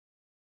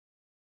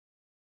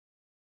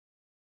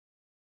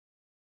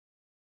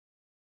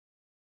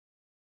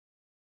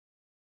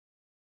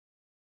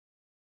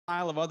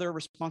pile of other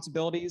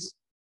responsibilities.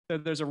 So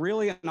there's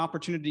an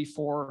opportunity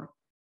for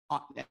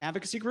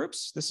advocacy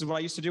groups. This is what I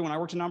used to do when I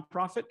worked in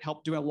nonprofit,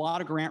 help do a lot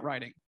of grant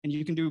writing. And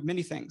you can do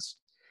many things.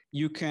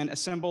 You can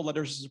assemble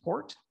letters of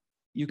support.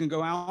 You can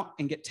go out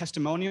and get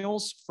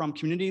testimonials from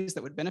communities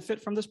that would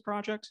benefit from this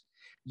project.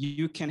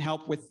 You can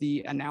help with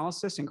the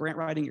analysis and grant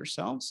writing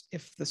yourselves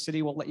if the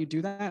city will let you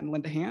do that and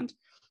lend a hand.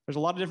 There's a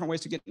lot of different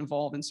ways to get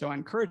involved. And so I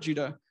encourage you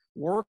to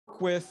work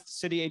with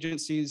city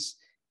agencies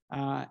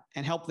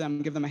and help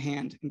them, give them a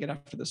hand and get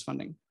after this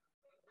funding.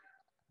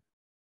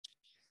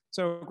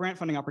 So grant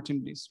funding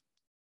opportunities.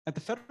 At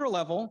the federal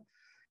level,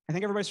 I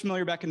think everybody's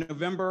familiar, back in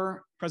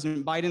November,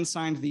 President Biden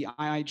signed the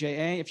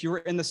IIJA. If you were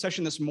in the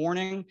session this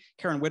morning,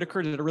 Karen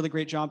Whitaker did a really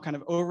great job kind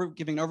of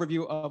giving an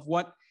overview of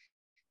what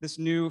this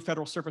new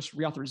federal surface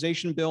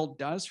reauthorization bill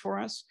does for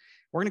us.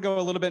 We're gonna go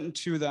a little bit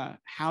into the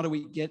how do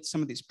we get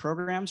some of these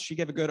programs. She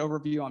gave a good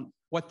overview on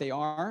what they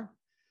are.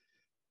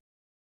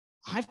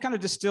 I've kind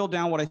of distilled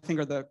down what I think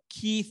are the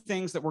key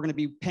things that we're gonna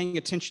be paying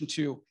attention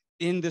to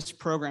in this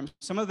program.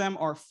 Some of them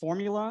are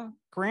formula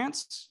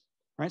grants,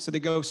 right? So they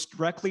go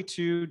directly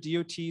to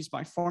DOTs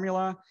by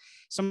formula.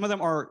 Some of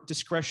them are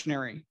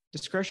discretionary.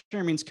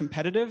 Discretionary means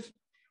competitive.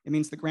 It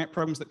means the grant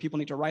programs that people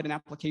need to write an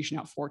application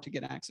out for to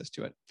get access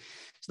to it.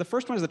 So the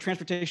first one is the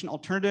Transportation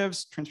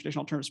Alternatives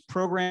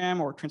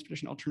Program, or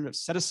Transportation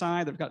Alternatives Set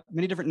Aside. They've got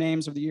many different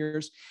names over the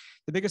years.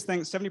 The biggest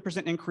thing,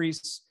 70%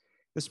 increase.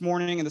 This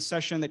morning in the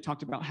session, they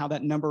talked about how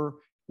that number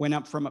went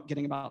up from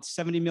getting about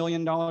 $70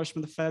 million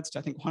from the feds to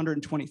I think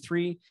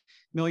 $123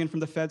 million from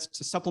the feds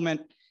to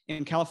supplement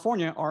in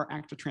California our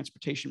active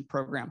transportation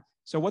program.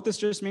 So what this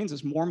just means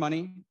is more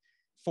money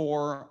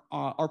for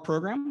our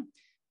program.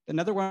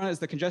 Another one is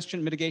the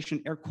Congestion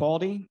Mitigation Air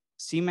Quality,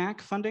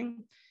 CMAQ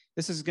funding.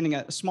 This is getting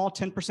a small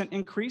 10%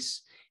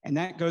 increase, and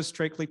that goes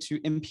strictly to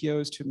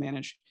MPOs to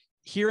manage.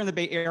 Here in the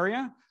Bay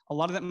Area, a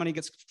lot of that money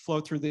gets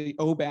flowed through the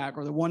OBAG,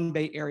 or the One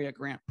Bay Area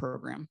Grant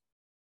Program,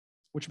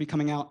 which will be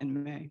coming out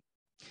in May.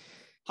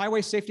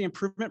 Highway Safety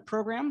Improvement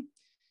Program.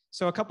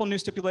 So a couple new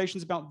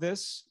stipulations about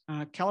this.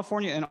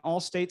 California and all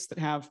states that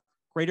have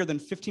greater than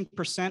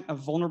 15% of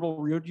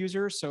vulnerable road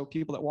users, so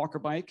people that walk or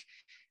bike,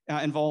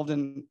 involved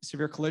in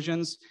severe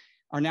collisions,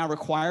 are now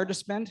required to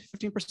spend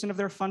 15% of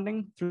their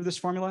funding through this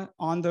formula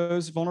on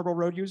those vulnerable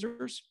road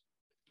users.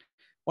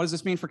 What does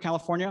this mean for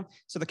California?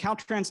 So the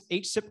Caltrans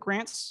AICP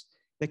grants,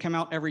 they come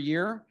out every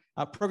year.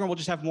 Program will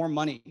just have more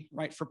money,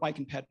 right, for bike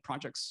and ped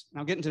projects. And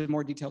I'll get into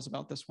more details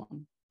about this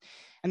one.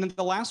 And then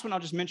the last one I'll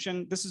just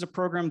mention, this is a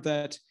program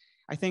that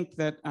I think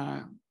that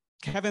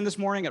Kevin this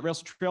morning at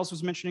Rails to Trails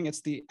was mentioning.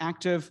 It's the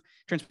Active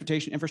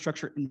Transportation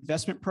Infrastructure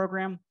Investment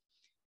Program.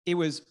 It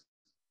was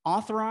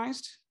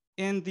authorized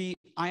in the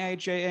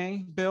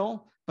IIJA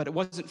bill, but it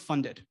wasn't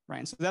funded, right?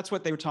 And so that's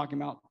what they were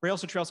talking about.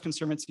 Rails to Trails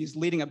Conservancy is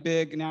leading a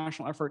big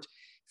national effort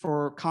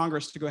for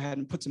Congress to go ahead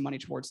and put some money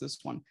towards this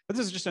one. But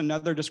this is just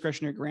another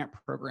discretionary grant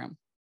program.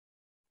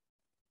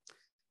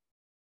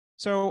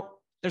 So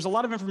there's a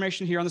lot of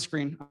information here on the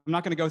screen. I'm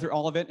not going to go through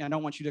all of it, and I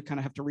don't want you to kind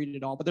of have to read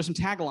it all, but there's some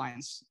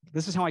taglines.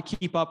 This is how I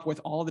keep up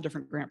with all the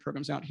different grant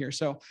programs out here.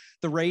 So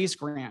the RAISE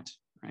grant,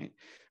 right?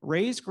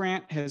 RAISE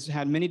grant has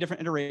had many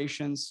different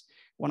iterations.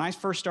 When I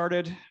first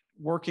started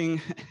working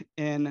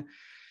in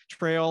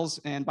trails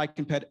and bike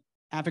and ped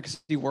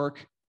advocacy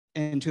work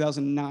in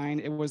 2009,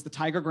 it was the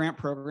Tiger Grant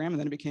Program, and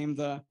then it became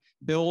the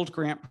Build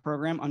Grant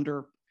Program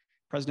under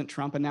President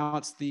Trump, and now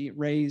it's the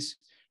RAISE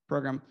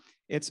program.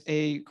 It's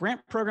a grant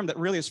program that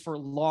really is for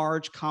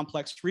large,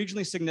 complex,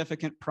 regionally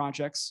significant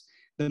projects.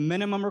 The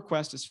minimum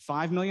request is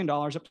 $5 million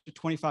up to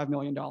 $25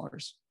 million, all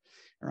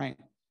right?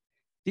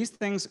 These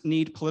things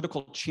need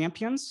political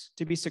champions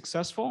to be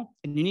successful,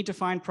 and you need to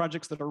find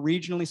projects that are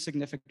regionally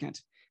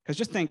significant. Because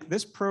just think,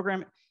 this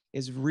program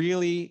is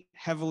really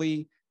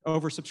heavily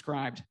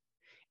oversubscribed,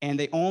 and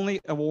they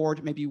only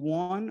award maybe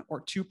 1 or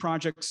 2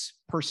 projects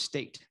per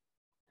state.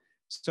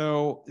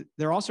 So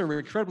they're also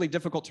incredibly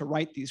difficult to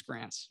write these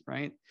grants,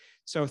 right?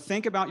 So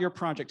think about your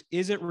project.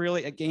 Is it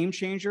really a game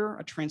changer,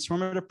 a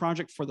transformative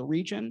project for the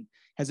region?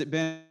 Has it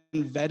been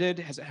vetted?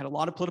 Has it had a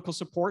lot of political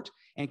support?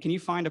 And can you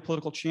find a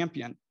political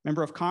champion,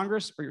 member of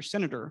Congress or your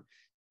senator,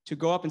 to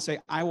go up and say,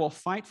 I will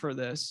fight for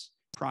this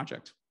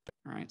project,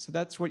 all right? So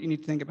that's what you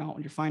need to think about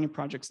when you're finding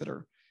projects that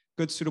are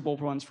good, suitable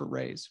ones for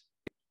RAISE.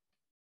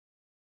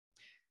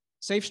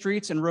 Safe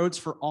Streets and Roads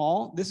for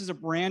All. This is a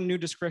brand new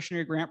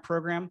discretionary grant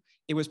program.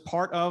 It was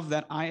part of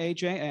that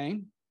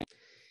IIJA.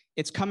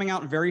 It's coming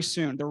out very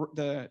soon.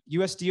 The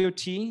US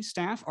DOT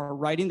staff are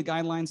writing the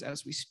guidelines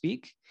as we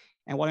speak.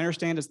 And what I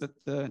understand is that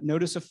the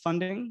notice of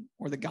funding,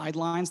 or the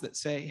guidelines that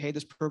say, hey,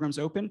 this program's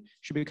open,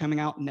 should be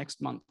coming out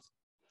next month.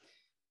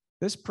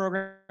 This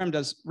program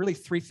does really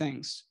 3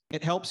 things.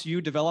 It helps you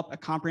develop a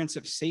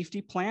comprehensive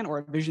safety plan, or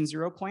a Vision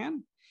Zero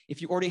plan.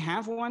 If you already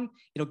have one,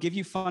 it'll give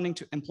you funding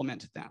to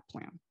implement that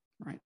plan.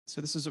 Right.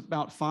 So this is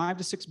about $5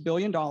 to $6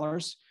 billion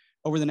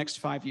over the next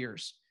 5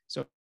 years.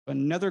 So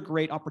another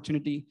great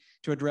opportunity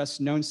to address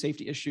known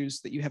safety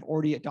issues that you have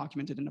already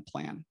documented in a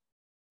plan.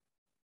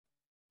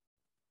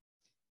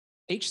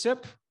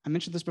 AICP I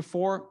mentioned this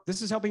before.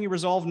 This is helping you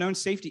resolve known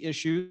safety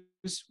issues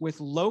with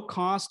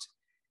low-cost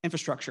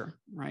infrastructure,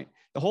 right?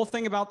 The whole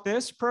thing about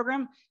this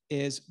program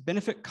is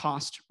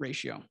benefit-cost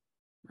ratio,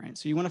 right?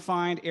 So you want to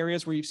find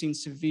areas where you've seen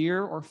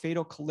severe or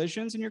fatal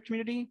collisions in your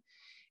community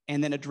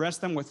and then address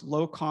them with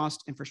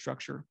low-cost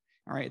infrastructure.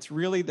 All right, it's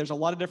really, there's a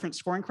lot of different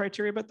scoring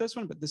criteria about this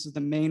one, but this is the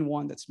main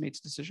one that's made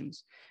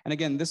decisions. And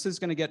again, this is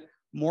going to get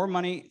more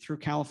money through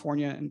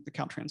California and the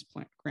Caltrans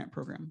grant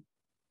program.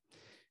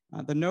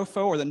 The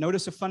NOFO, or the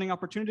Notice of Funding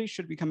Opportunity,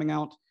 should be coming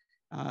out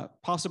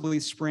possibly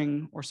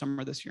spring or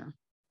summer this year.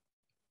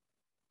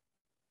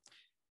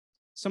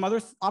 Some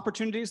other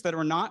opportunities that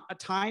are not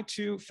tied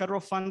to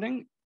federal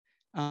funding,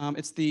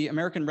 it's the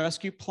American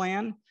Rescue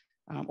Plan.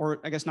 Or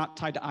I guess not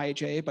tied to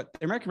IIJA, but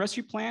the American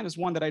Rescue Plan is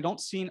one that I don't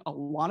see a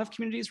lot of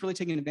communities really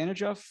taking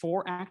advantage of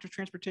for active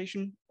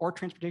transportation or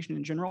transportation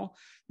in general.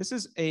 This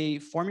is a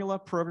formula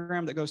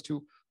program that goes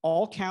to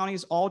all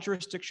counties, all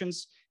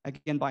jurisdictions,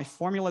 again, by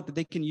formula that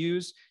they can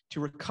use to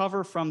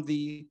recover from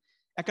the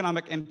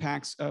economic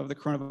impacts of the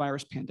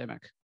coronavirus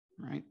pandemic,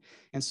 right?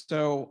 And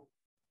so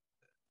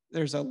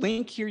there's a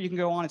link here you can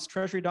go on, it's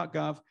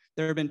treasury.gov.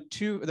 There'll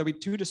be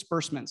two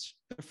disbursements.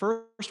 The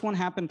first one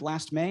happened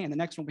last May and the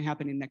next one will be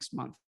happening next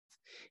month.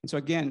 And so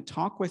again,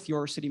 talk with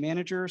your city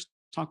managers,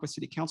 talk with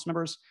city council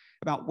members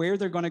about where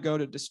they're going to go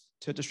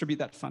to distribute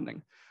that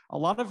funding. A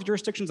lot of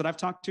jurisdictions that I've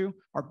talked to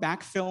are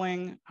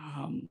backfilling,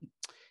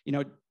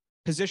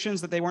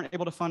 positions that they weren't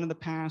able to fund in the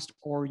past,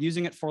 or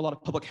using it for a lot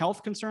of public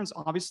health concerns,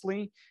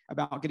 obviously,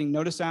 about getting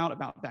notice out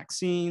about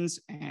vaccines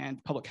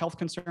and public health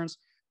concerns.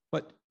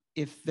 But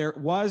if there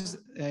was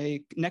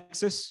a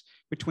nexus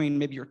between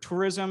maybe your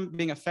tourism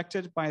being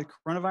affected by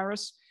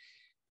coronavirus,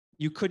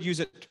 you could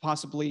use it to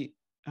possibly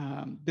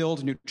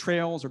build new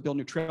trails or build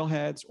new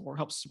trailheads or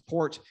help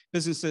support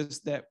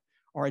businesses that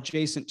are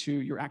adjacent to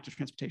your active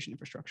transportation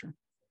infrastructure.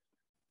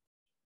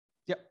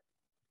 Yep.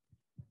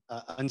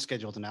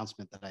 Unscheduled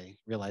announcement that I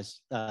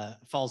realize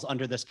falls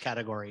under this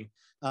category.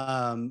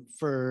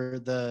 For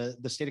the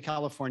state of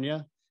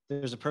California,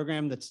 there's a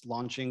program that's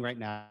launching right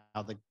now.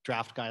 The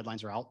draft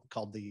guidelines are out,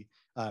 called the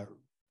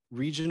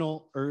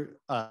Regional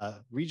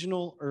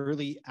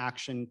Early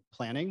Action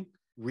Planning,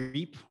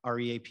 REAP,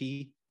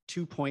 R-E-A-P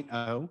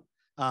 2.0.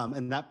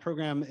 And that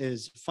program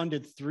is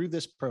funded through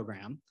this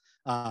program.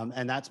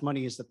 And that's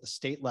money is at the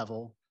state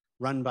level,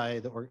 run by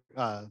the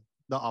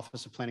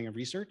Office of Planning and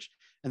Research.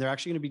 And they're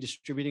actually going to be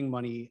distributing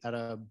money at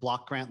a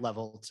block grant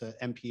level to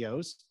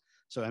MPOs.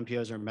 So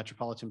MPOs are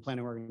Metropolitan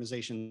Planning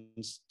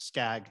Organizations,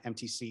 SCAG,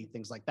 MTC,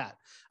 things like that.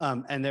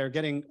 And they're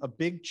getting a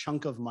big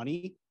chunk of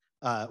money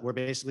where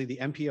basically the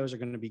MPOs are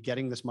going to be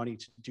getting this money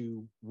to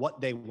do what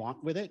they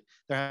want with it.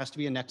 There has to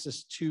be a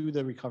nexus to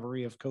the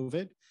recovery of COVID.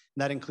 And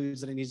that includes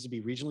that it needs to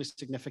be regionally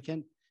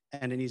significant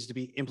and it needs to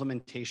be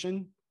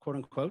implementation, quote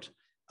unquote.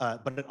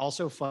 But it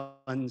also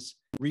funds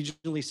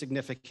regionally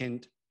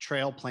significant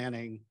trail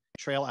planning,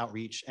 trail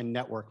outreach, and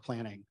network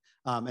planning.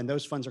 And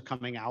those funds are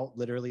coming out.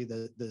 Literally,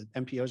 the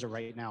MPOs are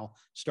right now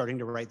starting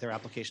to write their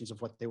applications of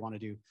what they want to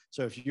do.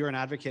 So if you're an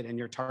advocate and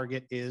your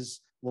target is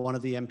one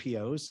of the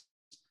MPOs,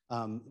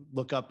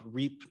 look up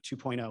REAP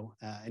 2.0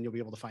 and you'll be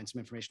able to find some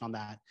information on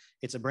that.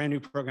 It's a brand new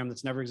program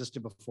that's never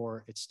existed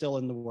before. It's still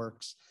in the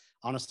works.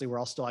 Honestly, we're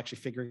all still actually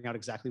figuring out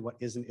exactly what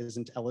is and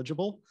isn't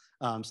eligible.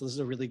 So this is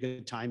a really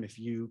good time if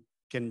you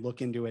can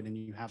look into it and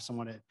you have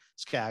someone at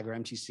SCAG or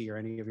MTC or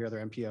any of your other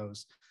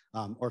MPOs.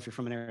 Or if you're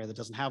from an area that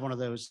doesn't have one of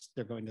those,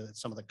 they're going to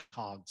some of the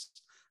COGS,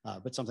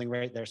 but something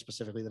right there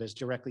specifically that is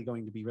directly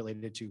going to be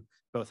related to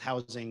both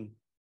housing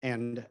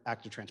and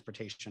active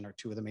transportation are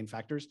two of the main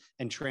factors.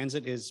 And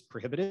transit is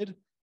prohibited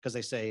because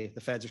they say,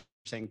 the feds are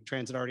saying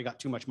transit already got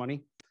too much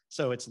money.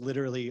 So it's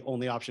literally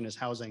only option is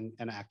housing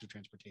and active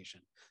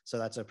transportation. So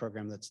that's a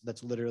program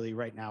that's literally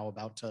right now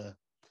about to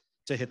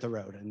hit the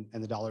road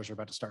and the dollars are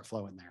about to start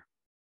flowing there.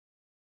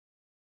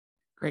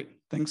 Great,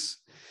 thanks.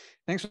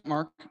 Thanks,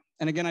 Mark.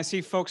 And again, I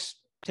see folks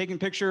taking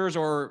pictures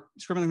or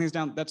scribbling things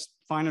down. That's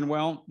fine and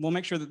well. We'll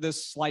make sure that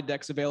this slide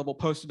deck is available,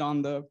 posted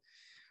on the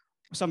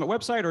Summit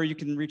website, or you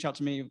can reach out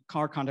to me.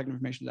 Our contact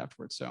information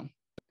afterwards. So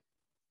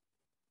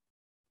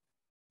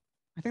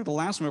I think the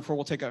last one before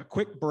we'll take a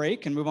quick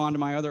break and move on to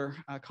my other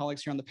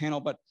colleagues here on the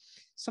panel. But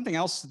something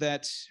else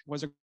that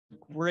was a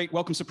great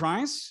welcome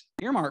surprise,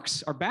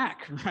 earmarks are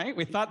back, right?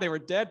 We thought they were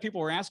dead.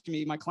 People were asking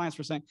me, my clients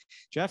were saying,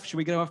 Jeff, should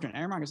we go after an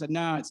earmark? I said,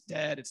 no, it's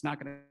dead. It's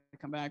not going to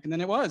come back. And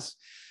then it was.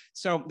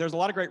 So there's a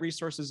lot of great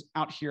resources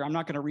out here. I'm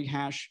not going to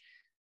rehash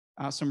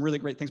some really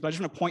great things, but I just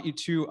want to point you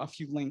to a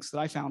few links that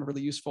I found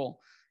really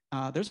useful.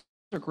 There's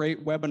a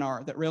great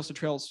webinar that Rails to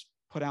Trails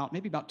put out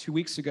maybe about 2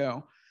 weeks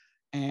ago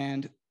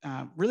and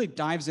really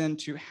dives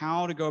into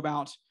how to go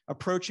about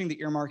approaching the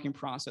earmarking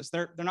process.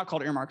 They're not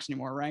called earmarks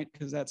anymore, right?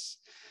 Because that's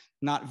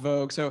not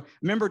vogue. So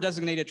member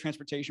designated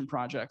transportation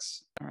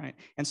projects, all right?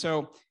 And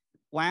so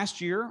last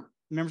year,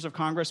 members of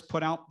Congress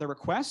put out their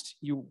request.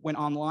 You went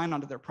online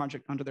onto their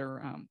project, onto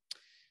their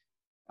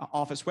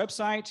office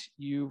website.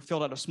 You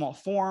filled out a small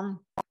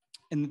form.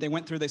 and they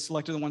went through, they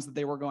selected the ones that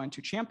they were going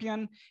to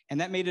champion, and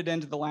that made it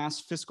into the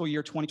last fiscal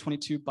year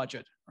 2022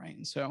 budget, right?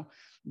 And so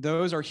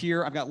those are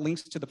here. I've got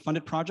links to the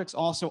funded projects.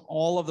 Also,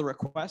 all of the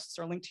requests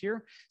are linked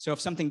here. So if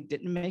something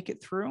didn't make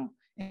it through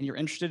and you're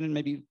interested in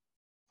maybe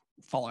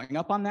following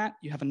up on that,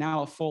 you have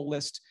now a full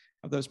list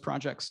of those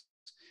projects.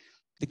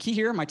 The key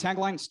here, my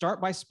tagline,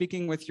 start by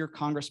speaking with your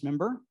Congress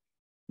member.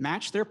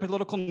 Match their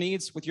political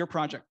needs with your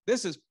project.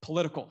 This is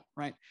political,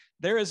 right?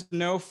 There's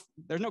no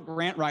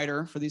grant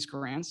writer for these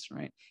grants,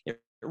 right? It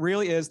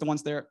really is the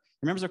ones there.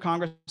 The members of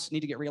Congress need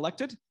to get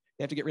reelected.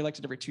 They have to get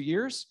reelected every 2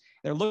 years.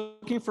 They're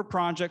looking for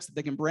projects that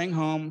they can bring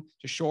home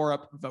to shore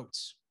up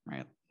votes,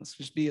 right? Let's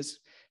just be as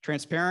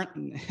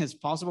transparent as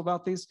possible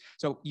about these.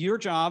 So your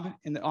job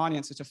in the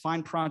audience is to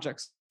find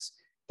projects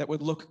that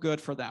would look good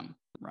for them,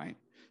 right?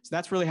 So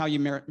that's really how you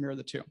mirror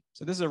the two.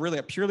 So this is really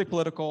a purely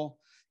political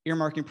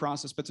earmarking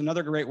process, but it's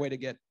another great way to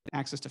get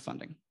access to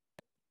funding.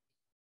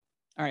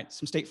 All right,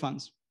 some state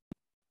funds.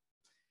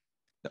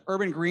 The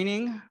Urban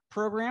Greening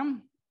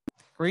Program,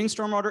 green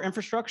stormwater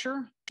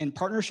infrastructure in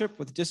partnership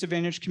with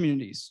disadvantaged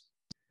communities.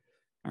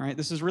 All right,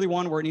 this is really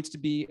one where it needs to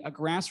be a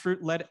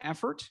grassroots-led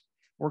effort,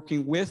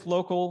 working with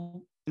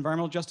local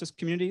environmental justice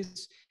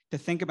communities to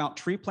think about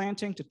tree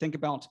planting, to think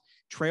about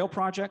trail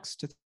projects,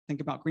 to think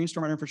about green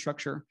stormwater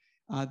infrastructure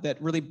that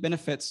really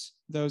benefits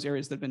those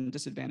areas that have been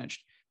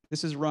disadvantaged.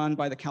 This is run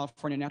by the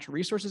California Natural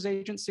Resources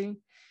Agency.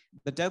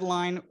 The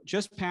deadline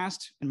just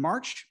passed in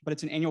March, but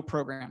it's an annual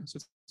program. So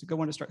it's a good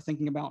one to start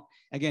thinking about.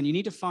 Again, you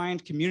need to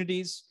find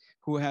communities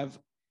who have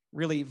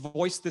really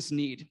voiced this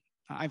need.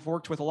 I've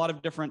worked with a lot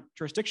of different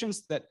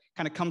jurisdictions that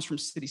kind of comes from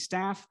city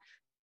staff.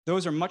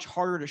 Those are much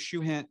harder to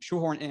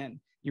shoehorn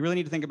in. You really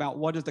need to think about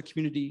what does the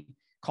community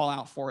call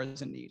out for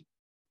as a need.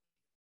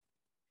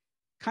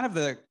 Kind of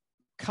the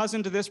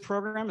cousin to this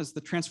program is the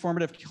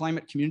Transformative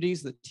Climate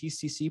Communities, the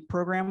TCC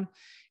program.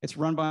 It's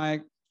run by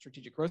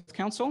Strategic Growth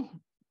Council,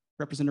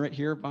 represented right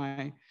here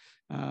by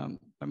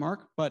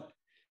Marc, but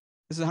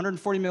this is a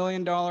 $140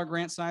 million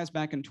grant size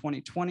back in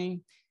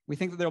 2020. We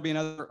think that there'll be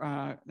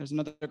there's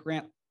another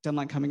grant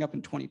deadline coming up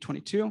in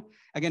 2022.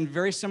 Again,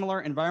 very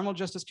similar, environmental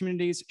justice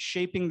communities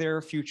shaping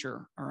their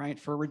future, all right,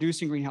 for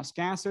reducing greenhouse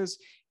gases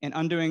and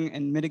undoing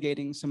and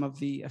mitigating some of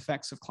the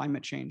effects of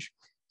climate change.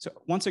 So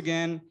once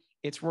again,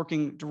 it's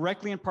working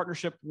directly in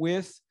partnership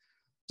with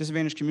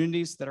disadvantaged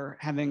communities that are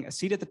having a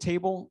seat at the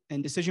table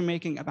and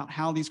decision-making about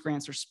how these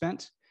grants are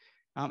spent.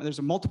 There's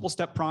a multiple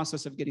step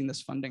process of getting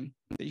this funding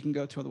that you can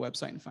go to the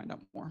website and find out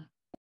more.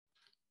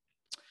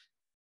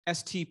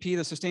 STP,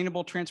 the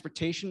Sustainable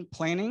Transportation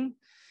Planning,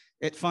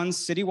 it funds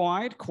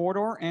citywide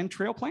corridor and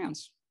trail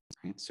plans.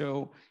 Right?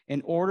 So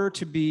in order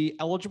to be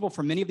eligible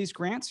for many of these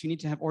grants, you need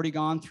to have already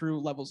gone through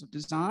levels of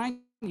design.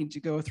 You need to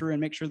go through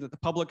and make sure that the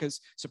public is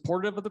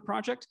supportive of the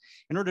project.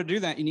 In order to do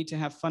that, you need to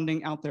have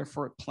funding out there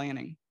for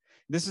planning.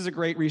 This is a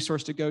great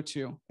resource to go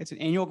to. It's an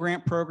annual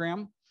grant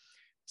program.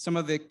 Some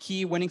of the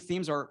key winning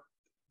themes are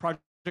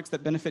projects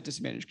that benefit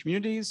disadvantaged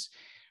communities.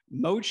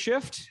 Mode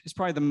shift is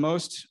probably the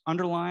most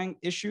underlying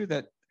issue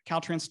that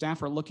Caltrans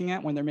staff are looking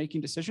at when they're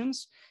making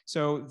decisions.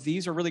 So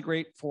these are really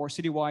great for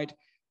citywide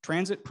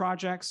transit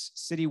projects,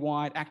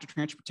 citywide active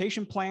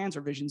transportation plans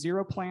or Vision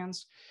Zero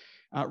plans.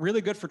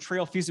 Really good for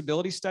trail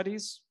feasibility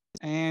studies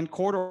and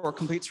corridor or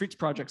complete streets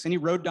projects. Any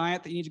road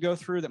diet that you need to go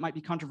through that might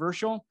be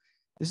controversial,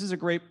 this is a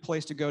great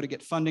place to go to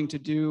get funding to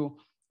do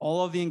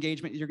all of the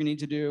engagement you're gonna need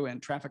to do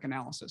and traffic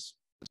analysis.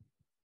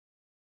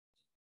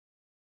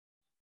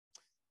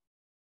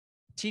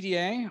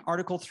 TDA,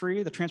 Article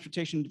 3, the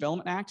Transportation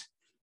Development Act.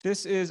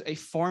 This is a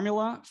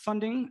formula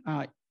funding.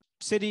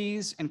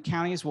 Cities and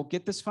counties will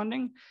get this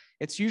funding.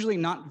 It's usually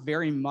not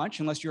very much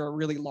unless you're a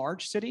really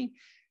large city.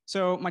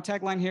 So my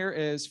tagline here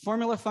is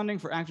formula funding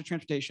for active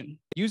transportation.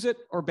 Use it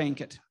or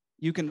bank it.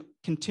 You can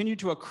continue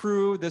to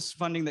accrue this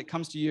funding that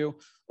comes to you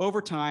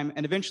over time,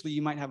 and eventually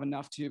you might have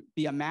enough to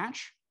be a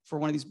match for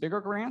one of these bigger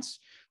grants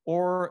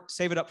or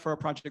save it up for a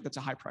project that's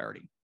a high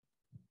priority.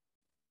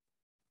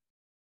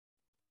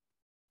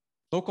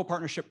 Local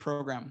Partnership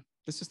Program.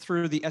 This is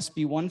through the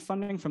SB1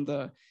 funding from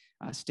the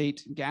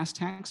state gas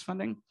tax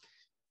funding.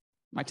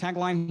 My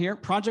tagline here,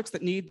 projects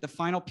that need the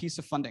final piece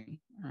of funding.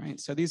 All right,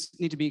 so these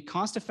need to be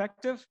cost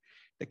effective.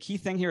 The key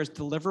thing here is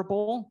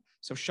deliverable,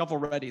 so shovel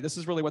ready. This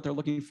is really what they're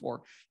looking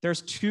for.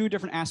 There's two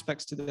different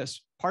aspects to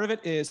this. Part of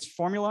it is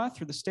formula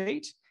through the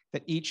state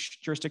that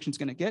each jurisdiction is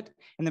gonna get,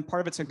 and then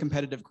part of it's a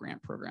competitive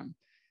grant program.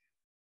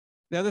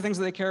 The other things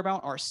that they care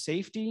about are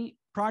safety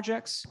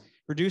projects,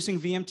 reducing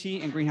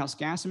VMT and greenhouse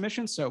gas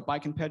emissions. So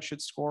bike and ped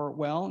should score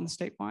well in the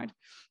statewide.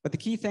 But the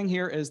key thing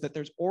here is that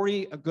there's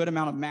already a good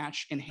amount of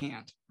match in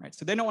hand, right?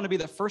 So they don't want to be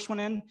the first one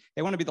in,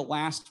 they want to be the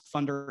last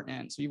funder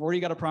in. So you've already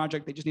got a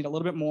project, they just need a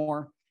little bit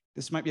more.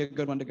 This might be a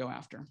good one to go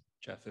after.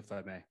 Jeff, if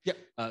I may.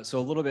 Yep. So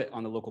a little bit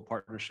on the local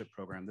partnership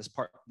program.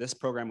 This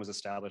program was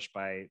established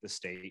by the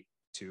state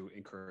to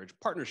encourage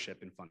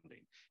partnership in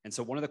funding. And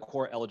so one of the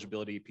core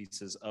eligibility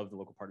pieces of the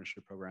local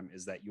partnership program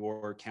is that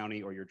your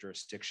county or your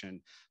jurisdiction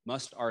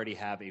must already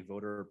have a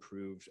voter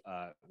approved,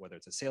 whether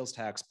it's a sales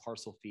tax,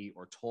 parcel fee,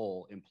 or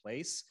toll in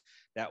place.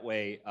 That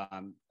way,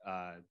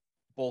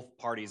 both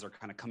parties are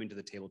kind of coming to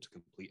the table to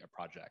complete a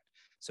project.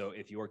 So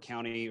if your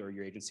county or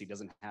your agency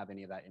doesn't have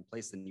any of that in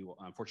place, then you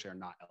unfortunately are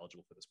not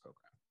eligible for this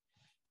program.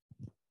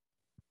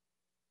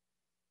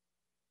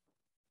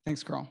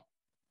 Thanks, Karl.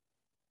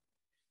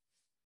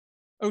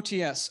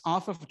 OTS,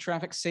 off of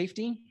traffic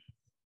safety,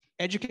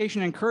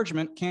 education and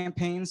encouragement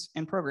campaigns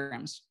and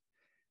programs.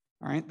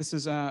 All right, this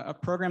is a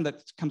program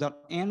that comes out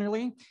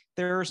annually.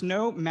 There's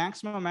no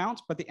maximum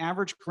amount, but the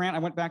average grant, I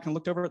went back and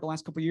looked over it the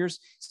last couple of years,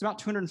 it's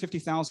about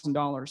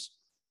 $250,000.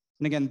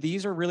 And again,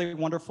 these are really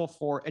wonderful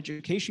for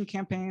education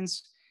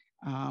campaigns,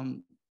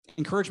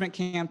 encouragement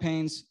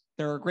campaigns.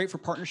 They're great for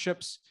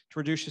partnerships to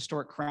reduce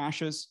historic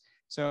crashes.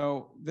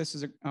 So this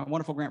is a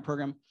wonderful grant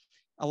program.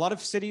 A lot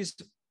of cities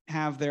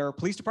have their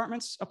police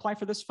departments apply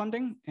for this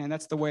funding, and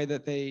that's the way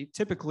that they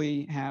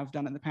typically have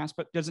done in the past,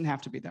 but it doesn't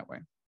have to be that way.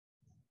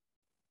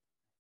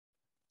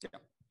 Yeah.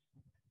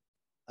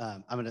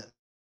 I'm going to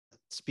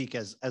speak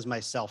as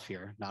myself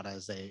here, not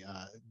as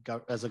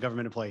a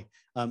government employee.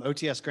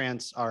 OTS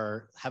grants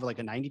have like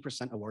a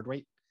 90% award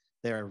rate.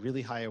 They're a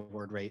really high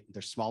award rate.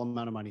 They're small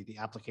amount of money. The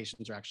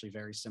applications are actually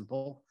very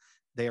simple.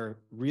 They are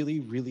really,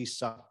 really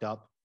sucked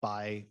up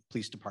by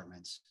police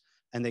departments.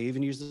 And they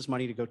even use this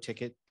money to go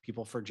ticket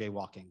people for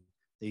jaywalking.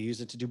 They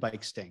use it to do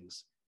bike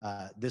stings.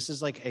 This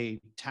is like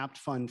a tapped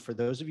fund for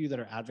those of you that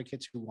are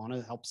advocates who want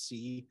to help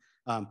see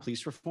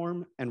police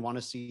reform and want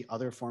to see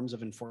other forms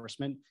of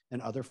enforcement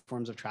and other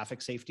forms of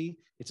traffic safety.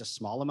 It's a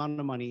small amount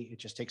of money. It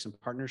just takes some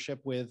partnership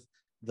with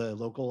the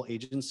local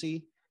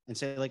agency and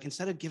say, like,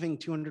 instead of giving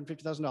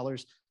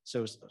 $250,000,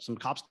 so some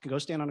cops can go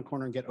stand on a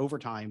corner and get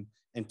overtime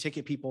and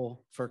ticket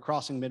people for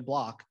crossing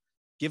mid-block,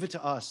 give it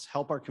to us,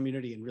 help our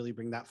community, and really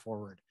bring that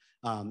forward.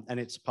 And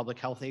it's public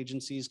health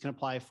agencies can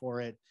apply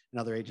for it and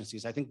other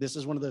agencies. I think this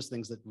is one of those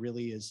things that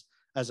really is,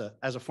 as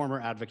a former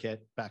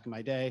advocate back in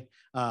my day,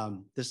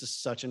 this is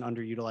such an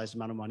underutilized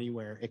amount of money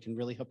where it can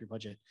really help your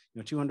budget.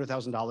 You know,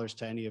 $200,000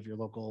 to any of your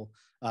local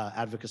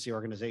advocacy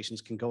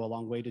organizations can go a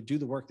long way to do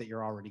the work that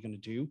you're already going to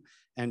do.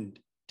 And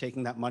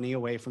taking that money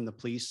away from the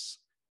police,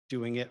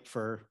 doing it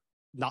for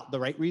not the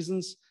right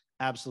reasons,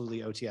 absolutely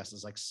OTS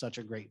is like such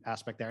a great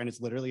aspect there. And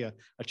it's literally a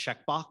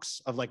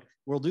checkbox of like,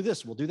 we'll do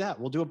this, we'll do that,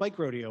 we'll do a bike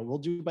rodeo, we'll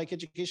do bike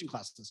education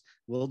classes,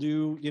 we'll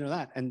do, you know,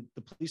 that. And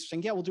the police are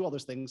saying, yeah, we'll do all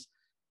those things.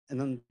 And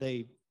then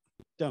they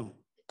don't.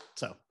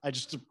 So I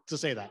just to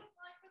say that.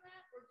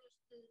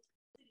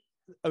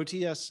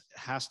 OTS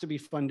has to be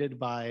funded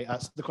by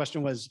us. The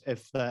question was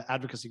if the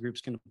advocacy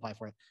groups can apply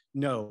for it.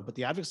 No, but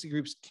the advocacy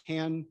groups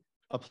can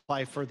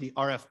apply for the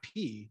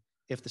RFP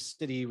if the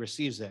city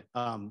receives it.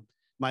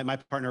 My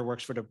partner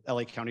works for the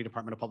LA County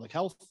Department of Public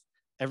Health.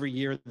 Every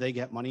year they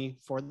get money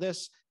for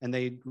this and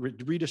they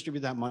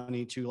redistribute that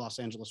money to Los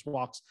Angeles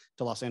Walks,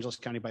 to Los Angeles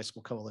County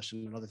Bicycle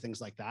Coalition and other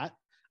things like that.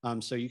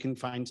 So you can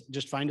find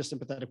a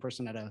sympathetic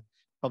person at a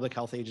public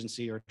health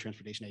agency or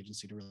transportation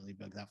agency to really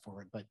bug that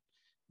forward. But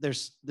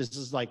this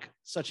is like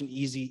such an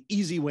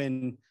easy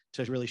win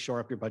to really shore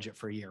up your budget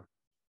for a year.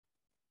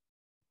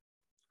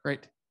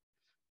 Great.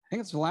 I think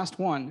it's the last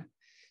one.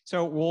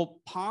 So we'll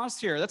pause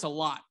here. That's a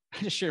lot.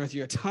 I just shared with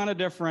you a ton of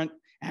different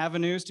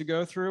avenues to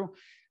go through.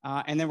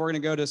 And then we're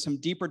going to go to some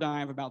deeper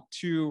dive about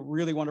two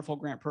really wonderful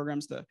grant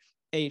programs, the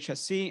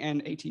AHSC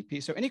and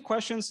ATP. So any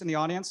questions in the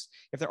audience?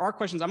 If there are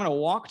questions, I'm going to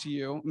walk to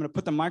you. I'm going to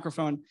put the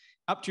microphone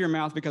up to your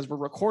mouth because we're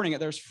recording it.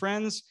 There's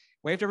friends.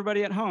 Wave to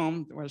everybody at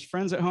home. There's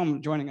friends at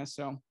home joining us.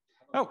 So,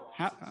 all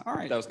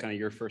right. That was kind of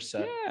your first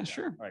set. Yeah,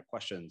 sure. All right,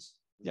 questions.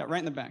 Yeah, right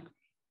in the back.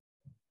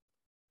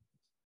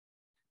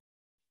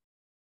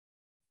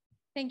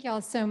 Thank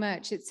y'all so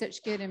much. It's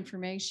such good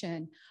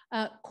information.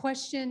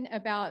 Question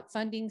about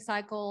funding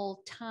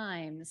cycle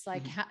times,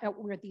 like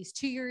were these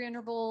 2-year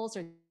intervals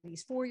or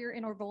these 4-year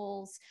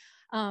intervals?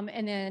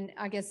 And then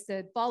I guess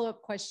the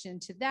follow-up question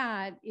to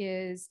that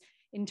is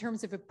in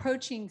terms of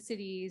approaching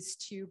cities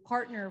to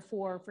partner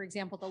for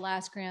example, the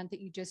last grant that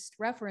you just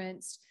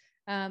referenced,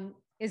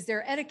 is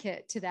there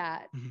etiquette to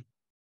that?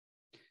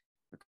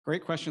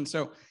 Great question.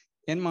 So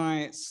in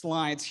my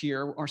slides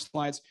here,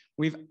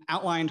 we've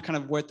outlined kind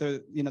of what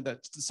the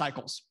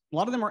cycles. A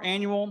lot of them are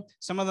annual.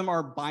 Some of them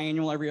are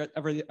biannual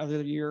every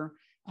other year.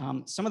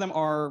 Some of them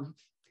are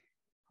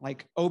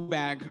like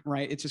OBAG,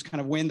 right? It's just kind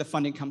of when the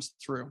funding comes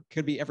through.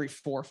 Could be every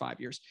 4 or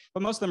 5 years,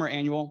 but most of them are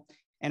annual.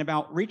 And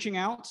about reaching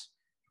out,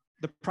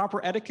 the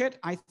proper etiquette,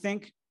 I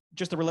think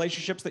just the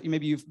relationships that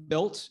you've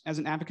built as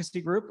an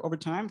advocacy group over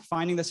time,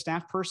 finding the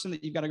staff person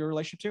that you've got a good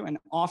relationship to and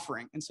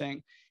offering and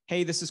saying,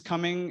 hey, this is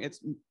coming. It's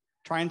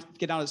try and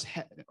get out as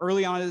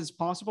early on as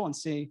possible and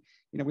see,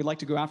 we'd like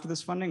to go after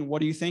this funding.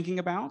 What are you thinking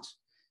about?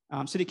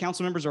 City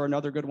council members are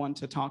another good one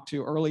to talk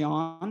to early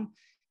on.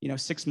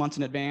 6 months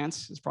in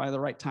advance is probably the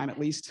right time at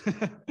least.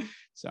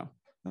 So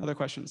other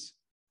questions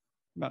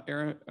about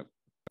Eric?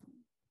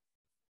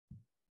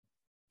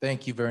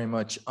 Thank you very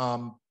much.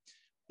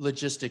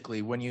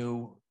 Logistically, when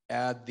you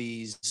add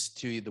these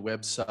to the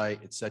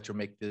website, et cetera,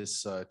 make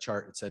this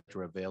chart, et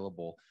cetera,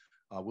 available,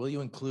 will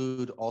you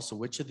include also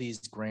which of these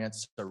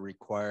grants are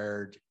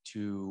required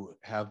to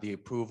have the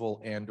approval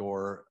and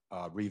or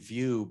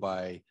review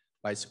by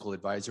bicycle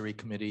advisory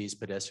committees,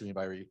 pedestrian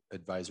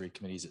advisory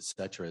committees, et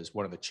cetera, as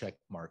one of the check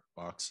mark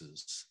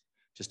boxes,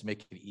 just to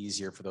make it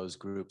easier for those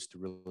groups to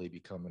really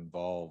become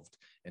involved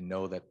and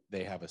know that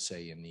they have a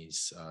say in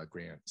these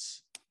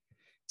grants?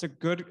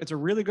 It's a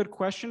really good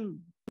question.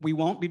 We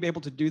won't be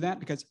able to do that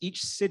because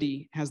each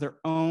city has their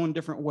own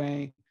different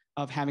way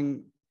of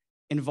having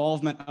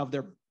involvement of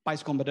their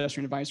bicycle and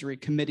pedestrian advisory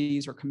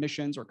committees or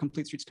commissions or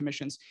complete streets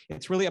commissions.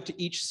 It's really up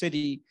to each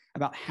city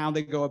about how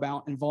they go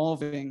about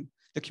involving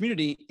the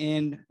community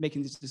in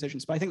making these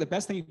decisions. But I think the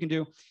best thing you can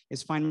do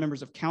is find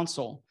members of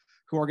council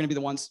who are going to be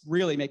the ones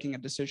really making a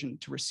decision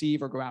to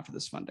receive or go after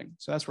this funding.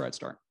 So that's where I'd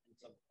start.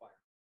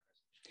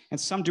 And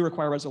some do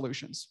require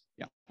resolutions.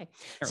 Yeah. Okay.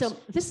 So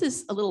this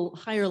is a little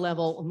higher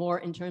level, more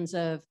in terms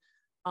of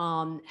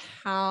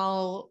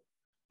how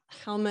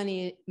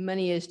money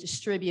is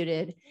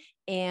distributed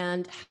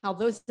and how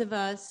those of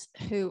us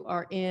who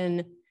are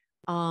in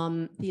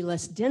the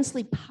less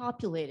densely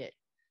populated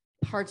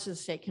parts of the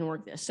state can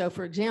work this. So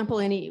for example,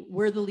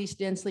 we're the least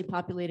densely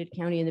populated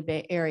county in the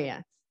Bay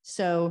Area.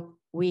 So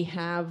we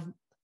have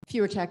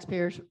fewer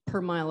taxpayers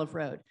per mile of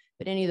road,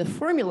 but any of the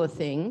formula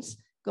things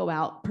go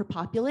out per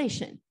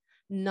population,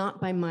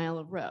 not by mile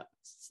of road.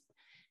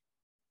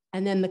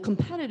 And then the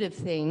competitive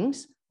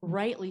things,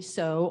 rightly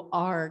so,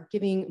 are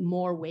giving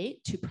more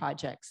weight to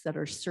projects that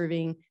are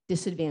serving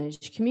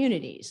disadvantaged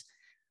communities,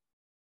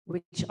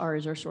 which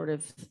ours are sort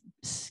of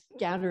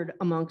scattered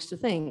amongst the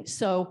things.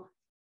 So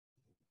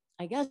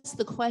I guess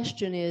the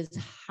question is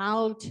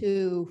how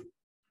to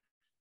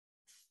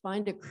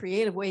find a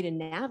creative way to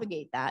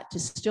navigate that to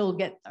still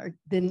get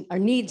our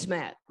needs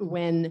met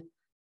when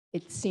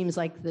it seems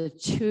like the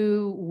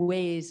two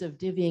ways of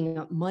divvying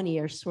up money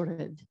are sort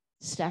of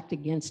stacked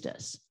against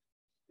us.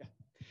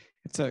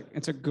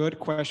 It's a good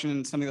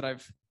question, something that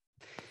I've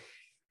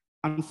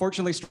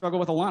unfortunately struggled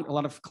with a lot. A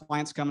lot of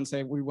clients come and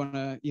say, we want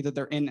to, either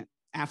they're in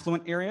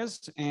affluent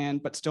areas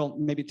but still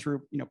maybe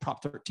through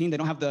Prop 13, they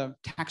don't have the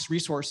tax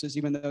resources,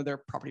 even though their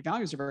property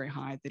values are very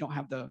high. They don't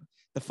have the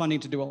funding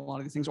to do a lot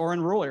of these things, or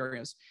in rural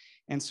areas.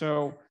 And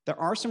so there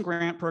are some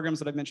grant programs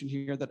that I've mentioned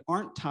here that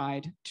aren't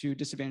tied to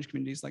disadvantaged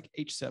communities, like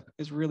AICP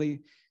is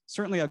really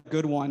certainly a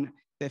good one.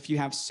 If you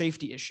have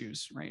safety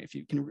issues, right? If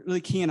you can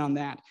really key in on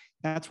that,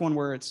 that's one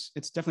where it's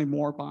definitely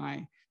more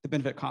by the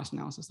benefit cost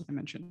analysis that I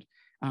mentioned.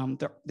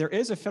 There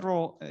is a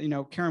federal,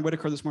 Karen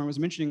Whitaker this morning was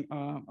mentioning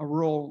a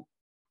rural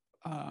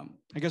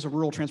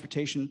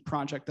transportation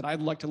project that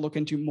I'd like to look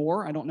into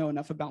more. I don't know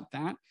enough about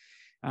that.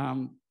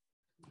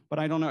 But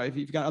I don't know if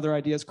you've got other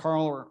ideas,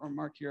 Karl or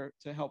Marc, here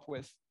to help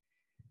with.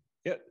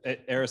 Yeah,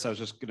 Eris, I was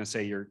just going to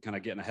say you're kind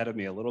of getting ahead of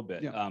me a little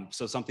bit. Yeah.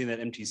 So something that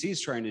MTC is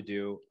trying to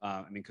do,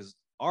 because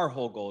our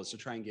whole goal is to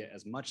try and get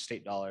as much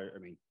state dollar,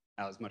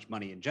 as much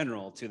money in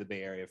general to the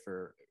Bay Area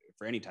for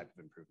any type of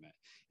improvement.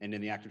 And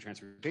in the active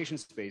transportation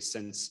space,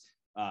 since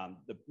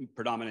the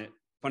predominant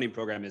funding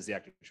program is the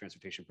active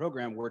transportation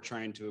program, we're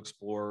trying to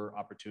explore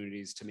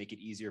opportunities to make it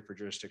easier for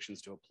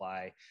jurisdictions to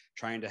apply,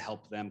 trying to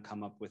help them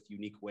come up with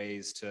unique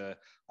ways to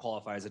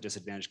qualify as a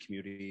disadvantaged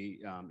community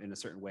in a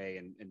certain way,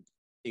 and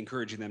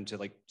encouraging them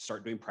to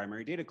start doing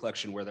primary data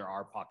collection where there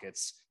are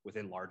pockets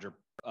within larger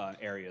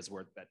areas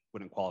where that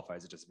wouldn't qualify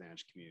as a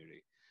disadvantaged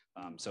community.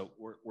 So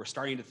we're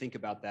starting to think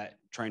about that,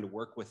 trying to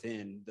work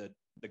within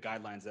the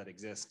guidelines that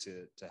exist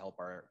to help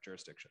our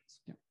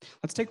jurisdictions. Yeah.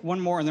 Let's take one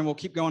more and then we'll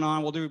keep going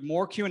on. We'll do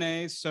more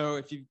Q&As. So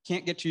if you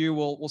can't get to you,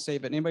 we'll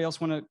save it. Anybody else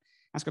want to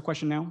ask a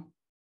question now?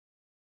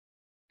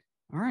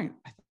 All right,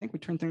 I think we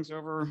turn things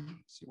over.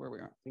 Let's see where we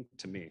are. I think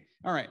to me.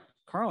 All right,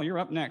 Karl, you're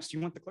up next. You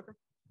want the clicker?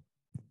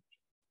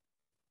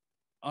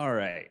 All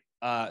right,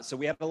 so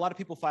we have a lot of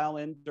people file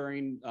in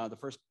during the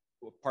first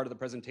part of the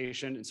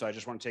presentation. And so I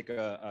just want to take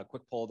a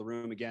quick poll of the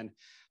room again.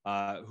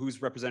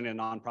 Who's representing a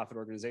nonprofit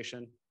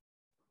organization?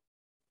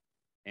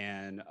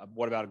 And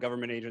what about a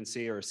government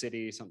agency or a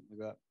city, something like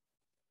that?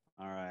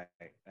 All right,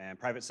 and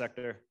private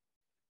sector?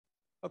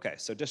 Okay,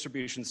 so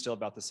distribution's still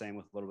about the same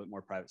with a little bit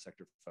more private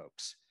sector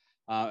folks.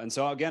 And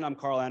so again, I'm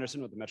Karl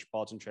Anderson with the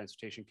Metropolitan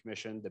Transportation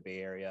Commission, the Bay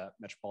Area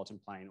Metropolitan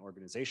Planning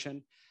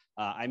Organization.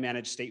 I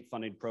manage state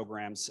funded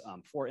programs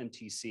for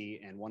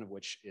MTC, and one of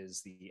which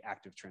is the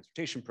Active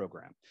Transportation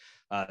Program.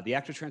 The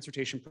Active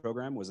Transportation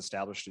Program was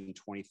established in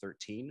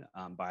 2013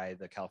 by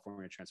the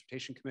California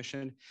Transportation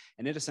Commission,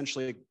 and it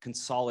essentially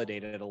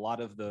consolidated a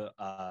lot of the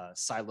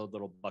siloed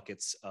little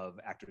buckets of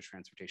active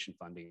transportation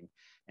funding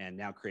and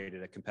now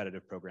created a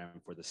competitive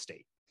program for the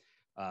state.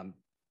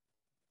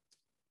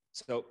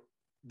 So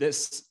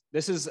this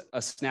is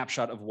a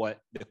snapshot of what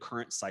the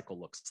current cycle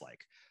looks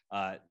like.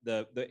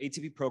 The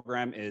ATP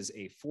program is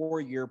a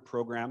 4-year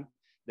program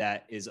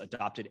that is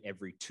adopted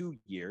every 2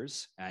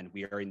 years, and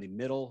we are in the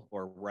middle,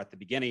 or we're at the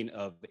beginning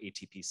of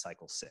ATP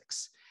Cycle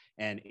 6.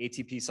 And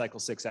ATP Cycle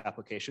 6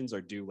 applications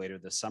are due later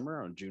this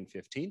summer on June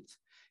 15th.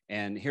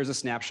 And here's a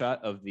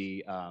snapshot of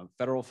the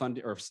federal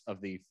fund, or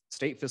of the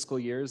state fiscal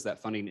years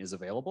that funding is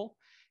available,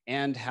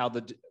 and how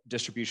the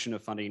distribution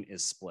of funding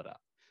is split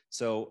up.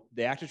 So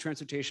the active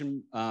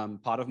transportation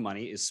pot of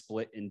money is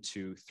split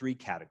into 3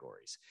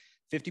 categories.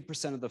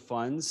 50% of the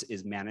funds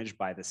is managed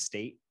by the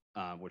state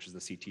which is the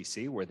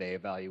CTC, where they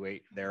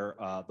evaluate their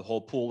the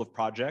whole pool of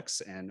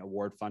projects and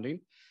award funding.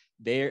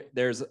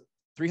 There's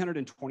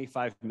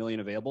 325 million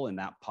available in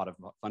that pot of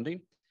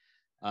funding.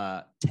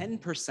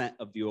 10%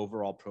 of the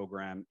overall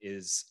program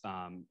is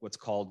what's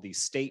called the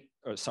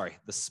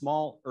the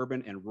small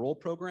urban and rural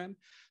program.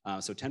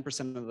 So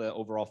 10% of the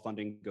overall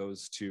funding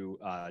goes to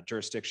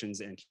jurisdictions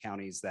and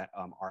counties that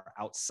are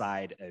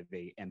outside of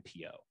a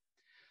MPO.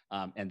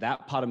 And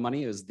that pot of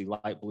money is the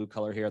light blue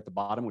color here at the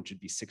bottom, which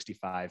would be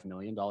 $65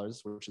 million,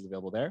 which is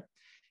available there.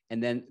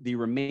 And then the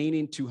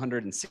remaining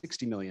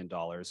 $260 million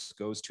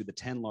goes to the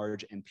 10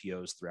 large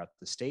MPOs throughout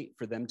the state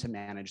for them to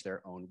manage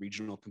their own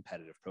regional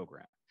competitive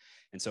program.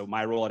 And so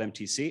my role at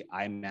MTC,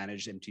 I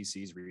manage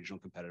MTC's regional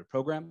competitive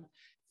program.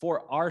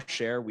 For our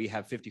share, we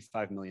have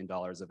 $55 million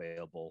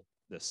available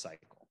this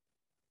cycle.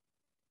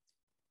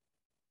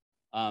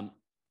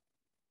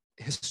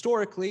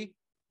 Historically,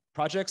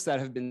 projects that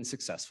have been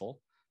successful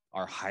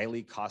are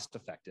highly cost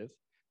effective.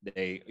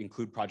 They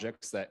include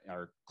projects that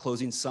are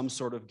closing some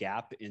sort of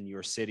gap in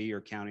your city or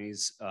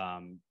county's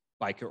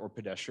bike or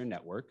pedestrian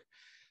network.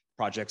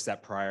 Projects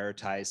that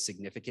prioritize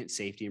significant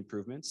safety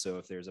improvements. So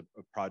if there's a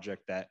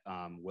project that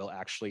will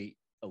actually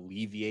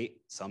alleviate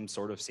some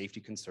sort of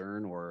safety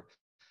concern or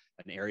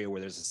an area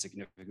where there's a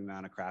significant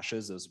amount of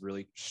crashes, those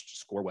really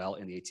score well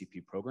in the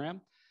AICP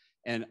program.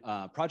 And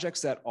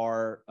projects that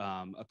are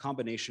a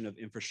combination of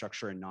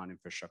infrastructure and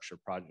non-infrastructure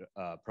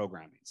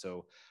programming.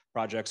 So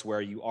projects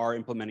where you are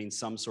implementing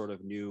some sort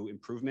of new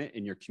improvement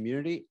in your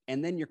community,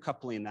 and then you're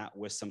coupling that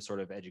with some sort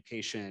of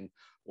education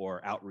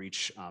or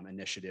outreach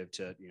initiative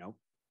to,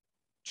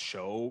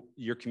 show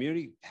your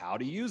community how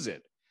to use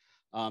it.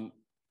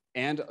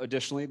 And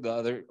additionally, the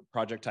other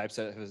project types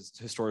that has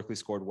historically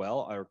scored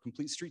well are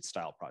complete street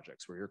style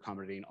projects where you're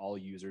accommodating all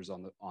users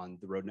on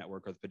the road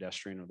network or the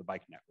pedestrian or the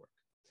bike network.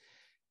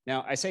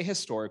 Now, I say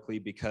historically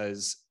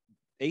because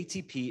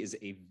ATP is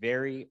a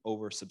very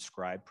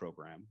oversubscribed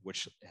program,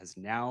 which has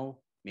now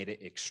made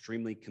it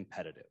extremely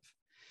competitive.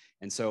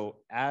 And so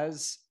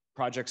as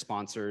project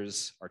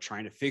sponsors are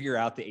trying to figure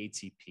out the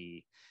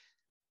ATP,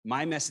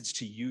 my message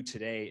to you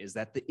today is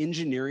that the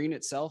engineering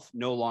itself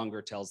no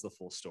longer tells the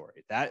full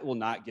story. That will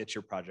not get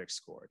your project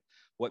scored.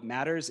 What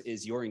matters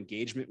is your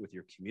engagement with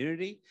your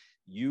community,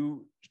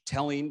 you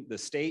telling the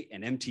state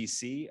and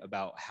MTC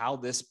about how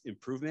this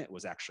improvement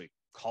was actually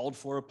called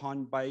for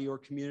upon by your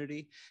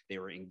community. They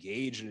were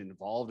engaged and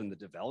involved in the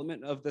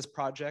development of this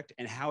project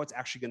and how it's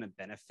actually going to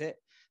benefit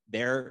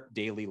their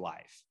daily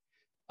life.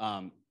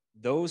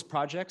 Those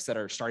projects that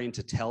are starting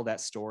to tell that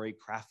story,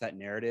 craft that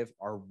narrative,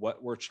 are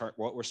what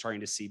we're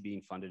starting to see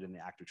being funded in the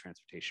active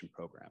transportation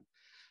program.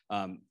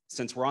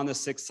 Since we're on the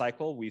 6th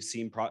cycle, we've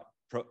seen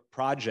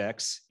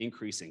projects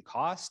increase in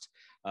cost,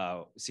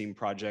 seen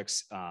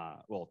projects,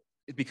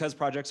 because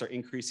projects are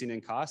increasing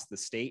in cost, the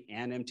state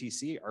and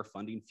MTC are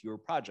funding fewer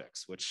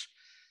projects, which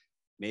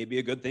may be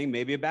a good thing,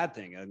 maybe a bad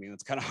thing. I mean,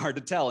 it's kind of hard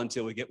to tell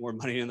until we get more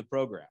money in the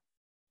program.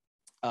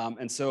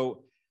 And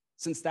so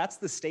since that's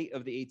the state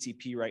of the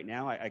ATP right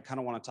now, I kind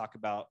of want to talk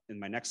about in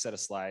my next set of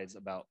slides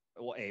about,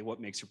 well, A,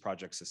 what makes your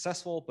project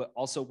successful, but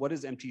also what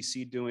is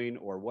MTC doing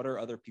or what are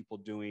other people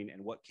doing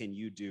and what can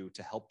you do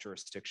to help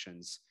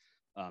jurisdictions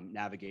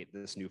navigate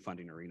this new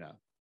funding arena.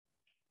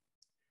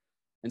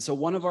 And so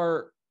one of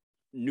our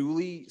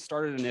newly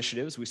started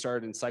initiatives we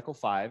started in cycle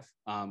 5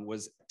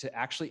 was to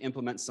actually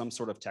implement some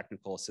sort of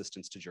technical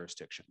assistance to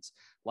jurisdictions.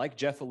 Like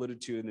Jeff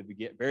alluded to in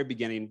the very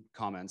beginning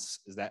comments,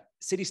 is that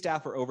city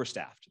staff are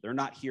overstaffed. They're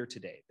not here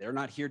today. They're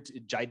not here to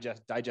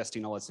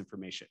digesting all this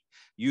information.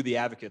 You, the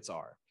advocates,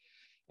 are.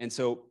 And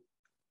so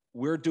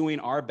we're doing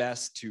our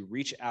best to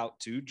reach out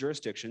to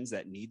jurisdictions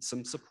that need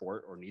some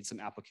support or need some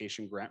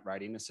application grant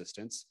writing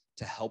assistance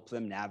to help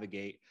them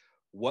navigate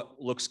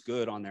what looks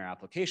good on their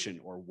application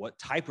or what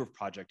type of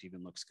project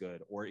even looks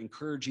good, or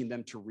encouraging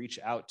them to reach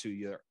out to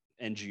your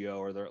NGO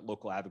or their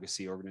local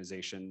advocacy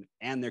organization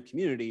and their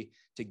community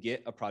to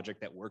get a project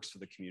that works for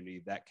the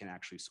community that can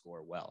actually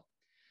score well.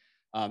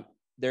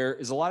 There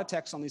is a lot of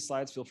text on these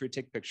slides. Feel free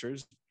to take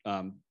pictures.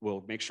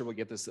 We'll make sure we'll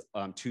get this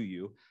to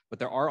you, but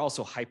there are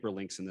also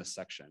hyperlinks in this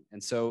section.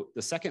 And so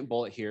the second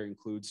bullet here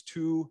includes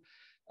 2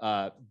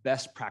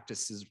 best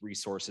practices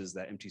resources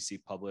that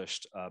MTC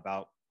published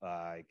about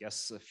I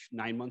guess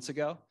 9 months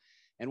ago.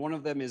 And one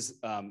of them is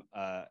an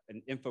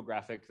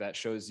infographic that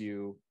shows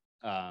you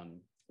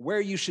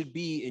where you should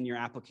be in your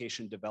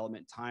application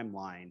development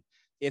timeline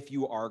if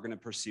you are going to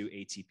pursue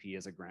ATP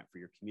as a grant for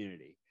your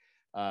community.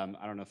 I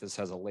don't know if this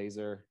has a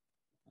laser.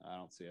 I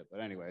don't see it,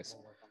 but anyways.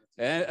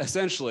 And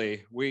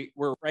essentially,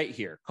 we're right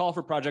here. Call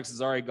for projects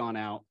has already gone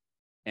out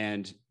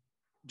and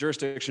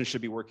jurisdictions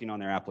should be working on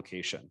their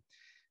application.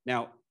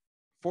 Now,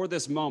 for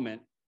this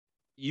moment,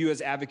 you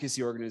as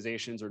advocacy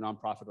organizations or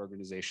nonprofit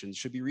organizations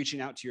should be reaching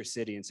out to your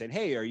city and saying,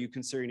 hey, are you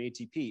considering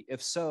ATP?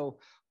 If so,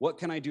 what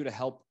can I do to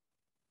help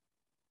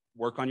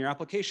work on your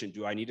application?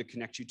 Do I need to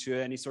connect you to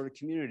any sort of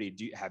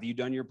community? Have you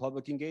done your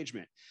public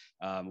engagement?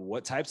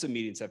 What types of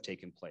meetings have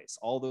taken place?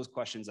 All those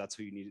questions, that's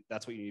what you need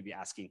to be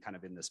asking kind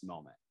of in this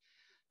moment.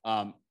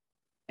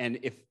 And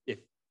if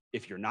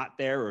if you're not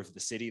there, or if the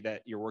city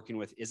that you're working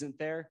with isn't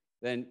there,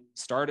 then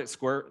start at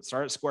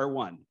square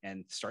one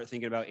and start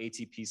thinking about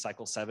ATP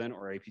cycle 7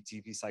 or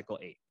ATP cycle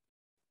 8.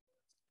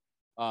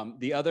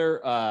 The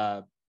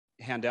other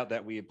handout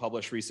that we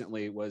published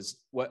recently was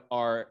what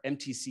are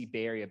MTC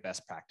Bay Area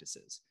best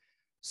practices.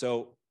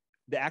 So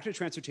the active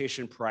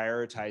transportation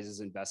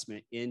prioritizes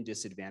investment in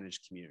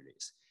disadvantaged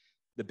communities.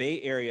 The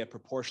Bay Area,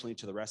 proportionally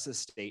to the rest of the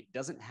state,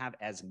 doesn't have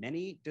as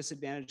many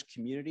disadvantaged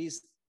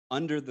communities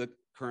under the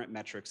current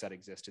metrics that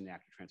exist in the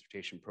active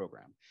transportation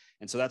program.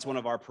 And so that's one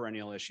of our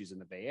perennial issues in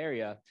the Bay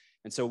Area.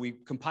 And so we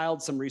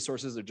compiled some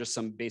resources or just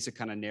some basic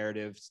kind of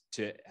narratives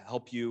to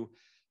help you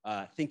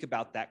think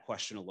about that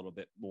question a little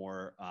bit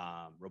more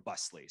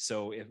robustly.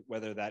 So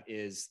whether that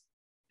is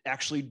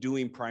actually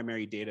doing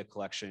primary data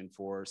collection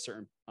for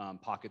certain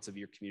pockets of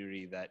your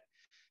community that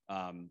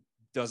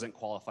doesn't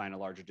qualify in a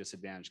larger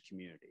disadvantaged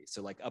community.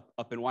 So like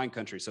up in wine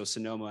country, so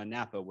Sonoma and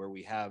Napa, where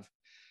we have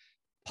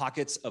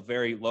pockets of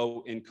very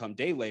low income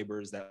day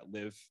laborers that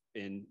live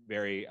in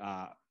very,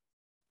 I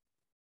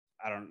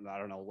don't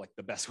know like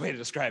the best way to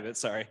describe it,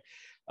 sorry.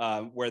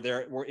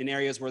 Where we're in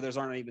areas where there's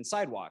aren't even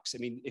sidewalks. I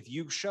mean, if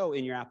you show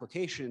in your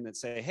application that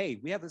say, hey,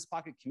 we have this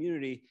pocket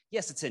community,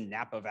 yes, it's in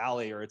Napa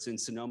Valley or it's in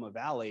Sonoma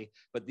Valley,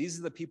 but these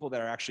are the people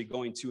that are actually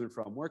going to and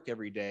from work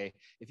every day.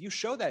 If you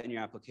show that in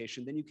your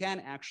application, then you can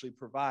actually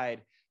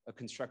provide a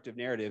constructive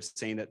narrative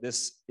saying that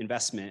this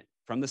investment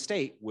from the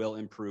state will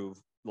improve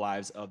the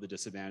lives of the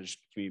disadvantaged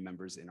community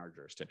members in our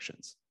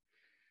jurisdictions.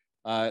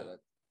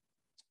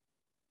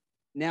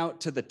 Now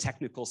to the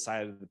technical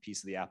side of the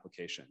piece of the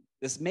application.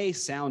 This may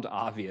sound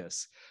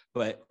obvious,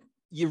 but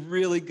you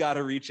really got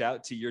to reach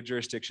out to your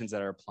jurisdictions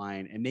that are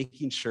applying and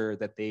making sure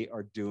that they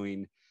are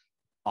doing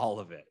all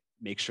of it.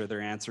 Make sure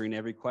they're answering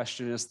every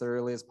question as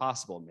thoroughly as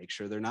possible. Make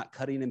sure they're not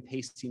cutting and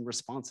pasting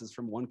responses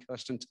from one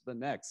question to the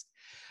next,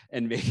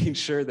 and making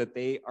sure that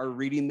they are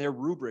reading their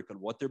rubric on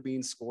what they're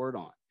being scored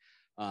on.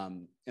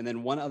 And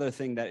then one other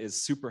thing that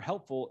is super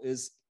helpful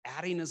is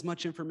adding as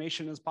much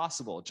information as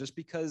possible. Just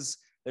because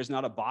there's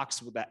not a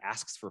box that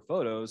asks for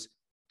photos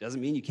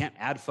doesn't mean you can't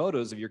add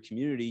photos of your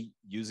community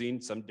using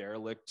some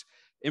derelict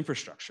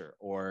infrastructure,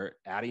 or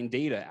adding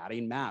data,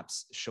 adding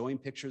maps, showing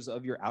pictures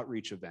of your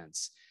outreach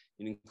events,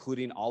 and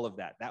including all of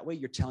that. That way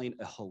you're telling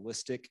a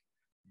holistic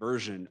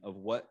version of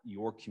what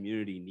your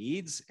community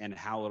needs and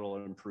how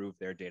it'll improve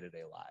their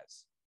day-to-day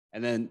lives.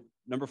 And then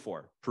number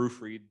 4,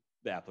 proofread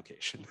the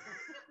application.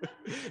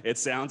 It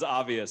sounds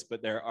obvious,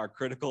 but there are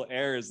critical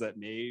errors that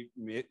may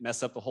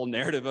mess up the whole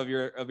narrative of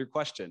your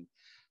question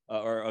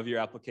or of your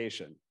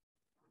application.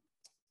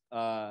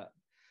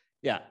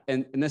 Yeah,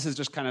 and this is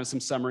just kind of some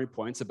summary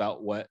points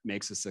about what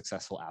makes a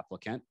successful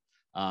applicant.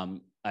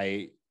 I'm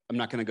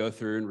not going to go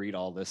through and read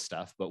all this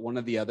stuff, but one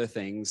of the other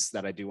things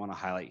that I do want to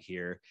highlight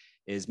here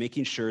is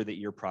making sure that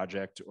your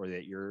project or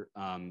that your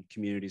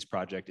community's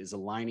project is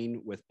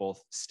aligning with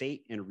both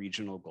state and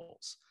regional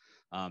goals.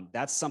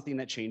 That's something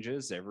that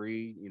changes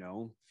every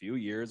few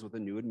years with a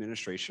new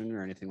administration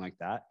or anything like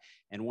that.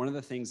 And one of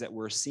the things that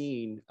we're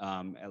seeing,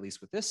 at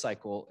least with this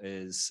cycle,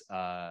 is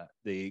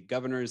the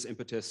governor's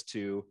impetus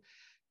to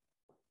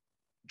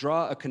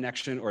draw a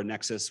connection or a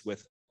nexus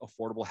with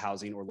affordable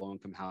housing or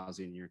low-income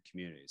housing in your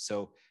community.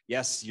 So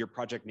yes, your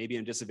project may be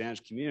in a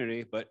disadvantaged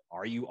community, but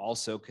are you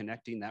also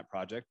connecting that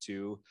project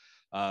to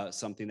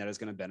something that is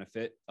going to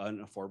benefit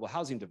an affordable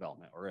housing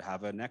development, or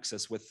have a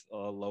nexus with a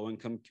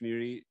low-income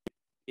community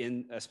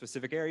in a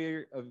specific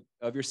area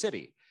of your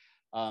city?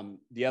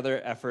 The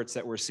other efforts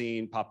that we're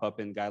seeing pop up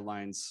in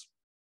guidelines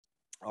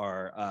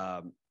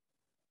are,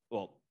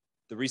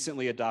 the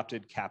recently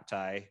adopted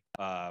CAPTI,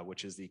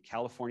 which is the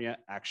California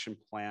Action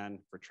Plan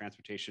for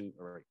Transportation,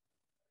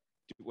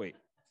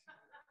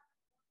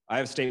 I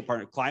have state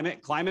partner,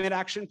 Climate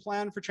Action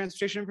Plan for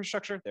Transportation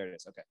Infrastructure. There it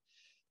is, okay,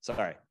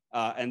 sorry.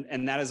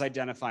 And that is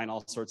identifying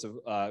all sorts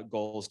of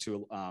goals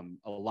to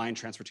align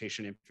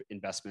transportation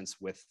investments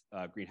with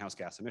greenhouse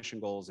gas emission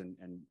goals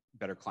and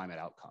better climate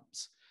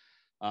outcomes.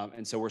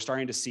 And so we're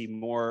starting to see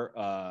more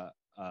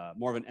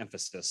of an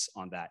emphasis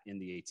on that in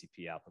the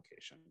ATP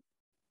application.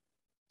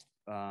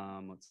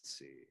 Let's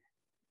see.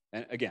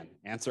 And again,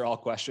 answer all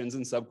questions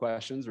and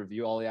sub-questions,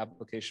 review all the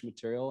application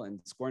material and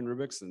scoring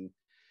rubrics, and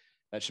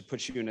that should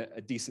put you in a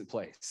decent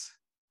place.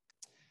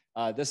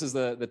 This is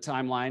the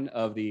timeline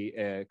of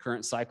the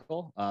current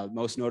cycle.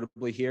 Most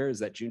notably here is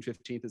that June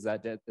 15th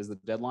is the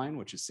deadline,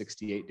 which is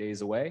 68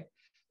 days away.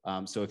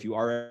 So if you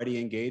are already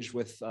engaged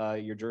with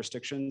your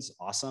jurisdictions,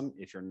 awesome.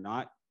 If you're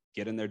not,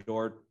 get in their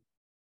door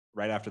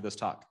right after this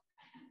talk.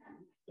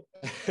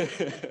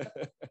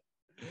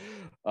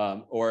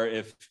 Or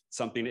if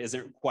something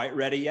isn't quite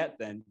ready yet,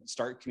 then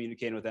start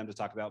communicating with them to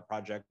talk about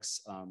projects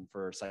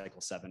for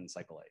cycle 7 and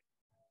cycle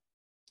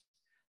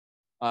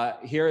 8.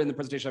 Here in the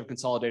presentation, I've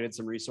consolidated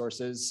some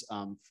resources,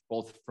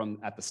 both from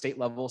at the state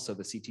level, so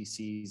the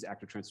CTC's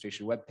Active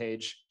Transportation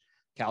webpage,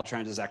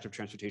 Caltrans's Active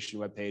Transportation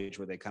webpage,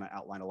 where they kind of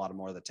outline a lot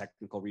more of the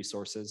technical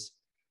resources.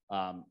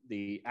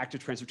 The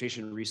Active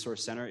Transportation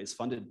Resource Center is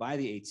funded by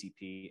the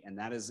ATP, and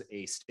that is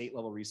a state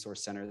level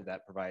resource center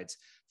that provides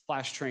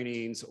flash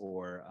trainings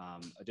or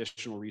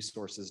additional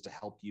resources to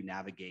help you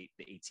navigate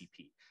the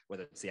ATP,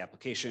 whether it's the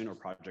application or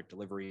project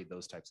delivery,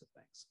 those types of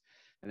things.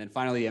 And then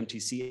finally,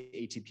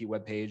 MTC ATP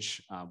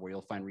webpage, where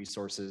you'll find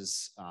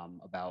resources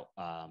about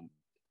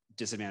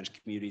disadvantaged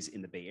communities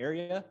in the Bay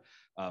Area,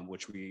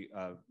 which we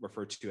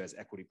refer to as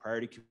equity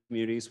priority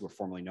communities. We're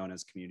formerly known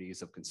as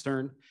communities of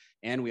concern.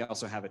 And we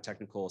also have a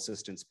technical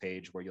assistance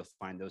page where you'll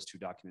find those two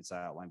documents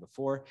I outlined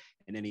before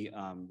and any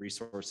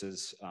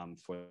resources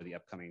for the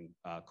upcoming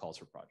calls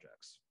for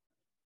projects.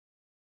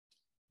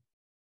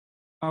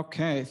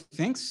 Okay,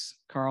 thanks,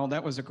 Karl.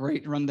 That was a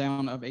great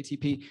rundown of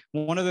ATP.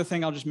 One other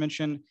thing I'll just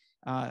mention,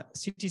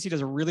 CTC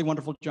does a really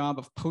wonderful job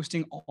of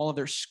posting all of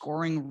their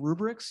scoring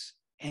rubrics,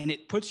 and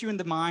it puts you in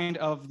the mind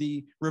of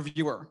the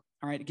reviewer.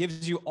 All right, it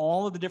gives you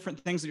all of the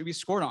different things that you'll be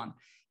scored on,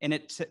 and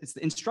it's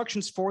the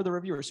instructions for the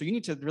reviewer. So you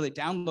need to really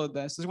download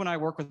this. This is when I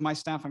work with my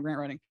staff on grant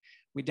writing.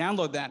 We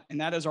download that, and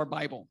that is our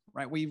Bible,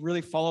 right? We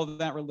really follow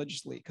that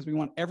religiously because we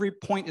want every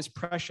point is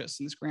precious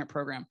in this grant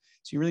program.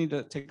 So you really need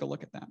to take a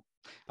look at that.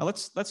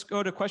 Let's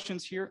go to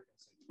questions here.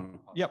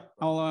 Yep,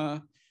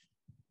 I'll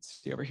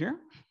see over here.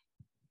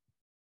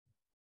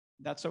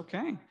 That's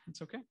okay.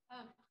 It's okay.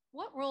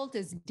 What role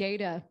does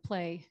data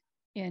play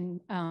in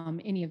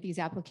any of these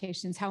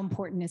applications? How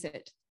important is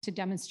it to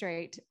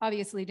demonstrate?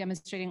 Obviously,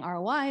 demonstrating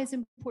ROI is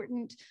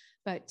important,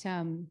 but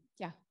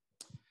yeah.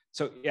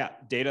 So yeah,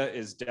 data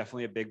is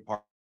definitely a big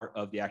part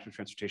of the active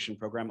transportation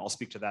program. I'll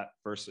speak to that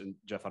first, and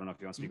Jeff, I don't know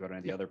if you want to speak about any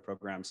of the other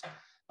programs,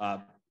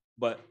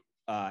 but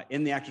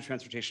in the active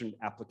transportation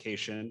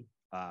application,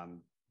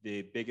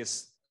 the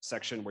biggest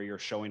section where you're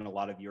showing a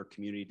lot of your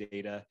community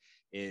data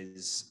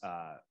is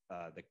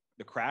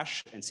the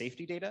crash and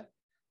safety data.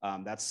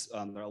 That's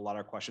a lot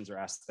of questions are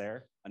asked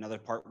there. Another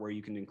part where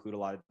you can include a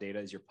lot of data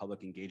is your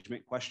public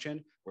engagement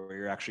question, where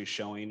you're actually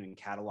showing and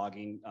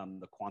cataloging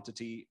the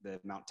quantity, the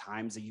amount of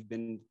times that you've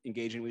been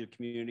engaging with your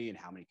community and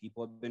how many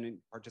people have been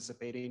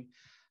participating.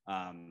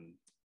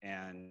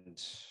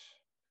 And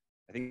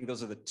I think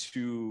those are the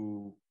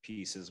two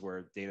pieces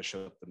where data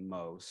show up the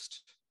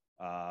most.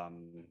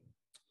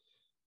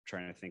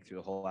 Trying to think through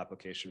the whole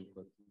application.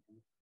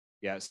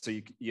 Yeah, so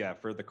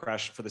for the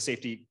crash, for the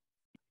safety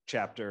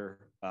chapter,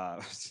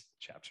 that's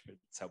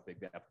how big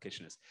the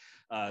application is.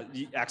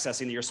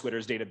 Accessing your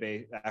SWITRS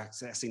database,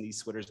 accessing the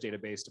SWITRS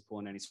database to pull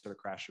in any sort of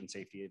crash and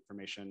safety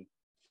information.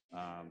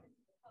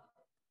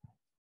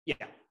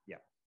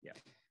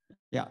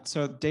 Yeah,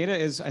 so data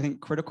is, I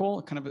think,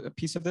 critical, kind of a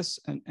piece of this,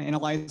 and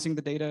analyzing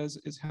the data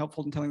is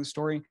helpful in telling the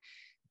story.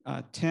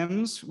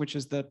 TIMS, which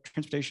is the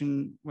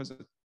transportation,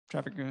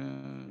 traffic,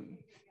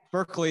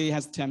 Berkeley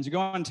has TIMS. You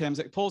go on TIMS,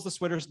 it pulls the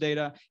SWITRS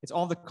data. It's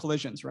all the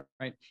collisions,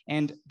 right?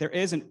 And there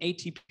is an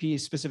ATP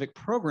specific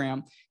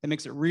program that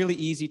makes it really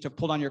easy to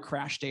pull down your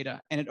crash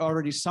data. And it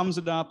already sums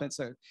it up. It's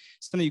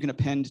something you can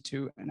append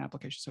to an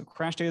application. So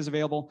crash data is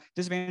available.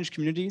 Disadvantaged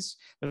communities,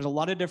 there's a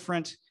lot of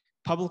different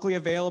publicly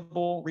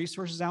available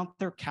resources out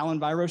there.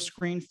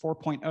 CalEnviroScreen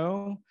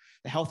 4.0,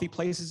 the Healthy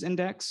Places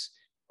Index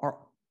are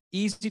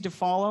easy to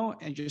follow,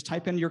 and you just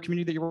type in your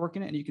community that you're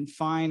working in, and you can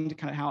find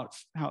kind of how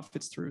it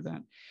fits through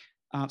that.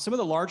 Some of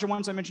the larger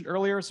ones I mentioned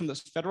earlier, some of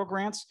those federal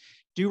grants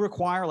do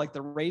require, like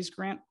the RAISE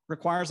grant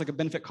requires like a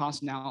benefit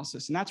cost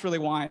analysis. And that's really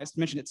why, as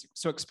mentioned, it's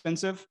so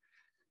expensive.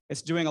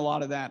 It's doing a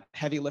lot of that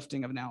heavy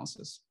lifting of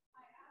analysis.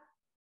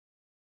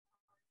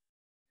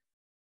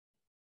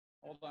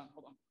 Hold on.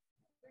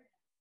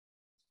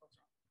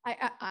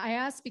 I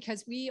asked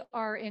because we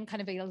are in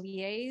kind of a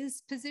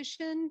liaise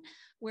position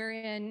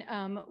wherein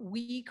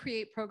we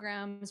create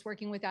programs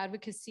working with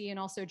advocacy and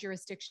also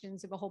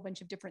jurisdictions of a whole bunch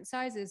of different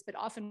sizes, but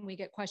often we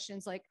get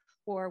questions like,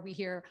 or we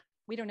hear,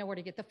 we don't know where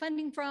to get the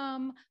funding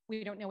from,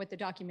 we don't know what the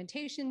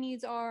documentation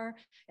needs are.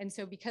 And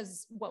so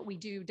because what we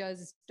do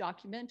does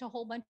document a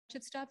whole bunch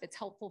of stuff, it's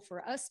helpful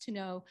for us to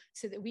know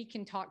so that we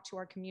can talk to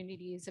our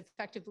communities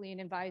effectively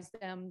and advise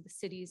them, the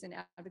cities and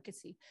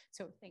advocacy.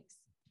 So thanks.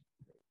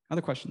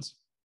 Other questions?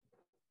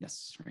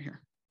 Yes, right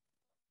here.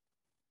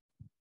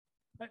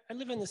 I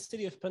live in the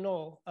city of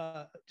Panol,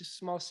 just a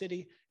small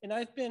city, and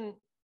I've been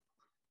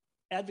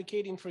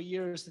advocating for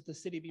years that the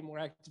city be more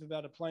active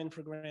about applying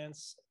for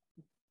grants.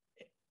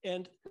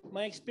 And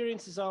my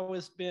experience has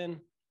always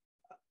been,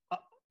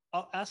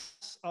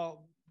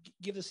 I'll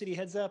give the city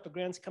heads up, a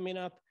grant's coming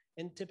up,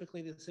 and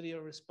typically the city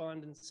will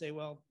respond and say,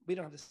 well, we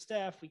don't have the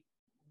staff,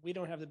 we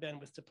don't have the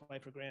bandwidth to apply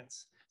for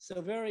grants. So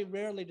very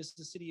rarely does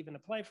the city even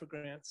apply for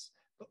grants.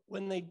 But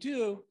when they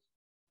do,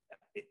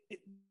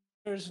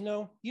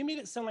 you made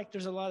it sound like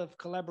there's a lot of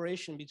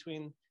collaboration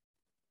between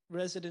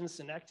residents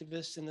and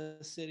activists in the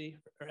city,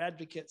 or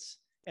advocates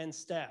and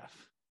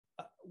staff,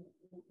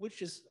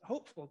 which is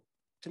hopeful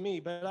to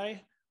me, but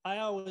I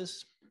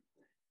always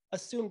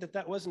assumed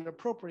that wasn't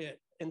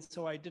appropriate. And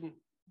so I didn't,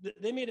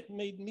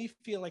 made me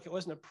feel like it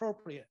wasn't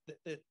appropriate,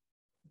 that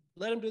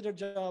let them do their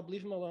job,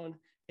 leave them alone.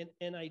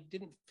 And I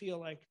didn't feel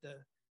like the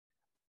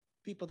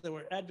people that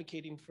were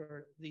advocating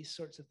for these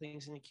sorts of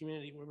things in the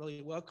community were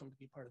really welcome to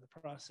be part of the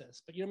process.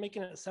 But you're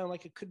making it sound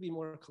like it could be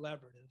more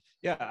collaborative.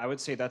 Yeah, I would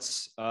say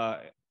that's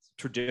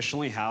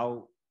traditionally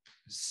how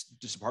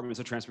departments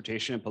of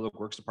transportation and public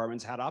works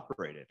departments had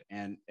operated.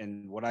 And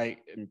what I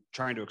am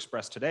trying to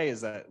express today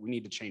is that we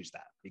need to change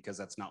that because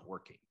that's not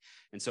working.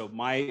 And so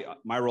my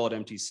role at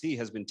MTC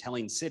has been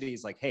telling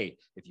cities like, hey,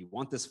 if you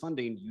want this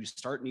funding, you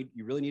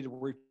really need to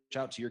reach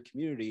out to your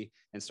community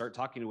and start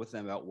talking with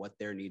them about what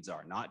their needs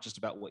are, not just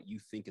about what you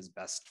think is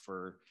best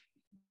for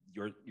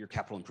your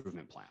capital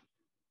improvement plan.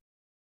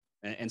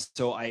 And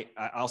so I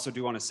also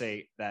do want to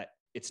say that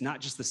it's not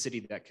just the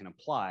city that can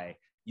apply.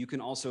 You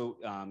can also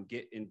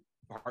get in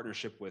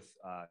partnership with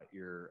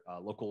your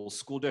local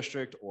school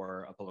district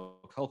or a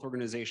public health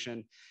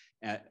organization,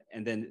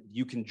 and then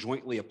you can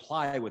jointly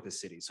apply with the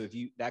city. So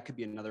that could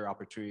be another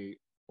opportunity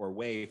or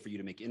way for you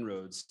to make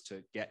inroads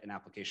to get an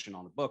application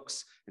on the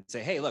books and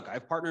say, hey, look,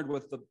 I've partnered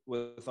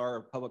with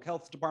our public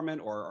health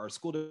department or our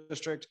school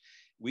district.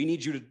 We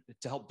need you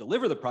to help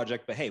deliver the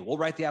project, but hey, we'll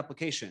write the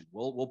application.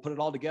 We'll put it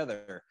all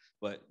together,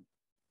 but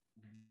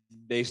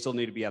they still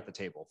need to be at the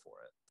table for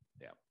it.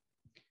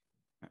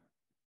 Yeah.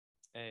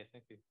 Hey,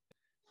 thank you.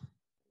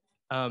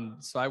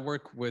 So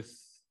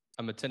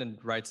I'm a tenant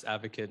rights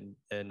advocate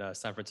in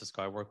San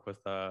Francisco. I work with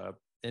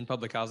in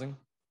public housing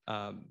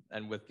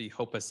and with the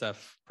Hope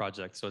SF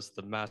project. So it's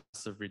the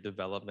massive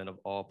redevelopment of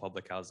all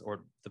public housing,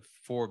 or the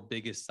 4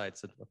 biggest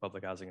sites of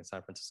public housing in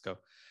San Francisco.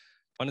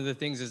 One of the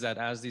things is that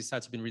as these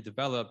sites have been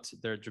redeveloped,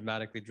 they're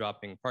dramatically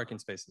dropping parking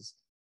spaces.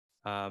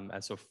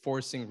 And so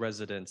forcing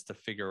residents to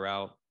figure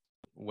out,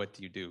 what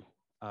do you do?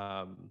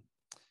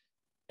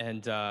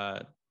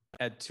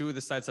 At 2 of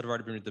the sites that have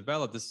already been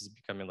redeveloped, this is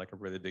becoming like a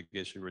really big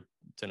issue where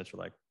tenants are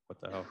like,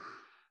 what the hell?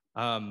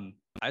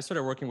 I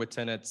started working with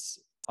tenants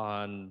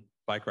on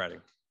bike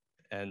riding.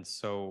 And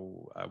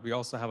so we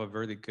also have a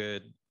really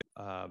good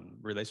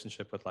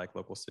relationship with like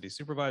local city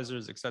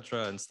supervisors, et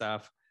cetera, and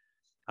staff.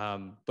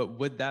 But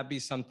would that be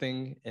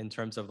something in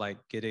terms of like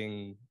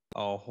getting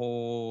a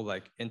whole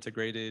like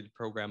integrated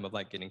program of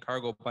like getting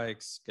cargo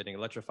bikes, getting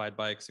electrified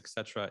bikes, et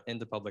cetera,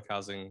 into public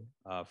housing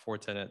for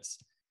tenants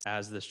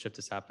as this shift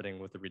is happening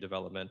with the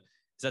redevelopment?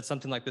 Is that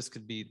something like this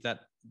could be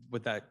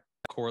would that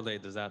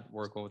correlate? Does that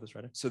work well with this,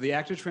 right? So the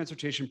active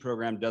transportation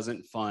program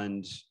doesn't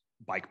fund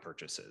bike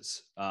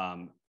purchases.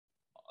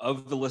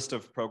 Of the list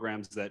of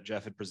programs that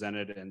Jeff had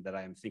presented and that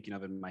I am thinking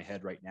of in my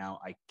head right now,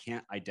 I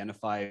can't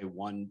identify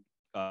one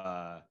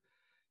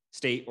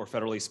state or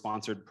federally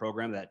sponsored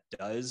program that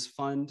does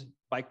fund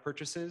bike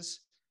purchases.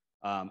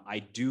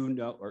 I do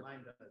know, or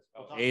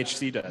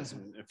AHC does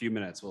in a few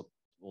minutes.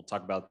 We'll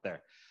talk about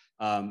there.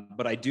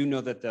 But I do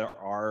know that there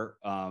are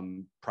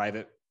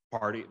private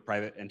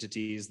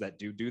entities that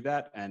do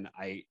that. And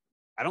I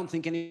don't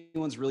think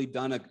anyone's really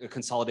done a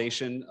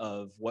consolidation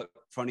of what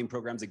funding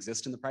programs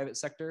exist in the private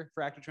sector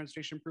for active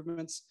transportation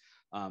improvements.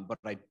 But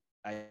I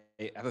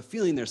have a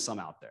feeling there's some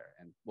out there,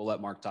 and we'll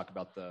let Marc talk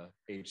about the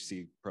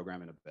AHC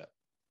program in a bit.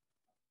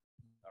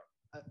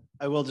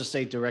 I will just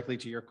say directly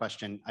to your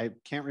question, I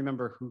can't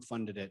remember who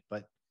funded it,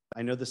 but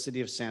I know the city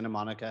of Santa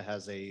Monica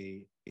has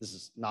this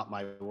is not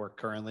my work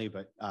currently,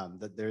 but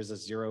that there's a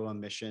zero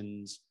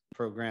emissions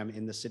program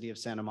in the city of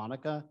Santa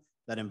Monica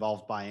that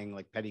involved buying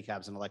like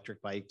pedicabs and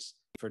electric bikes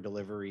for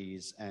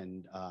deliveries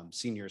and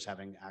seniors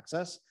having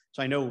access.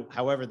 So I know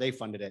however they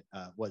funded it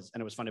it was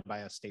funded by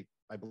a state,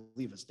 I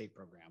believe a state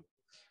program.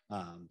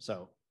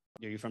 So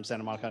are you from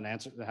Santa Monica and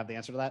have the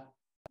answer to that?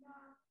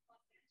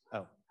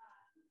 Oh.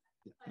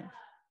 Yeah.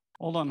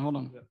 Hold on.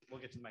 We'll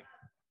get to the mic.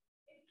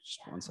 Just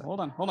one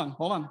second. Hold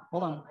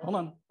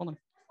on.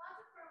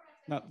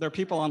 No, there are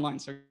people online,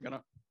 so you're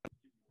gonna.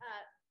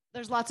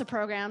 There's lots of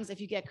programs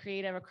if you get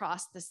creative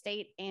across the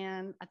state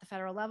and at the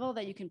federal level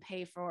that you can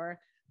pay for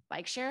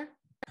bike share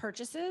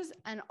purchases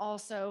and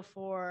also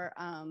for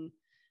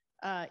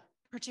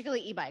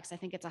particularly e-bikes. I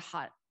think it's a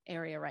hot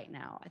area right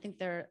now. I think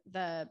the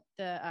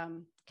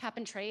cap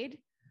and trade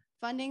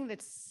funding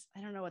that's,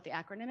 I don't know what the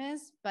acronym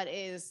is, but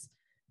is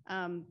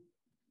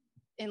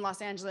in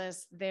Los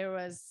Angeles,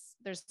 there's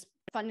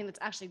funding that's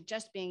actually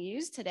just being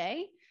used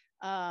today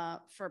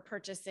for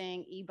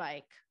purchasing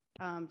e-bike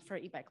for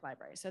e-bike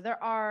library. So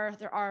there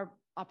are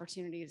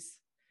opportunities.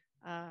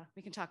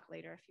 We can talk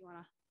later if you want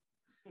to.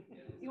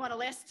 You want a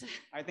list?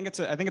 I think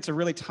it's a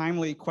really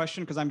timely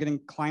question because I'm getting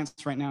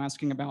clients right now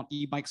asking about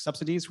e-bike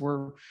subsidies.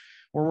 We're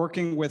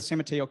working with San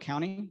Mateo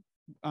County,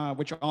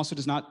 which also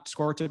does not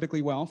score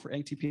typically well for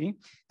ATP.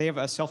 They have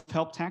a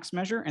self-help tax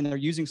measure, and they're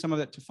using some of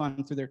it to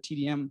fund through their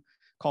TDM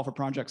call for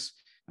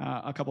projects,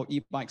 a couple of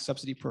e-bike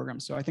subsidy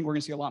programs. So I think we're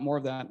going to see a lot more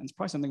of that, and it's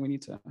probably something we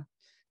need to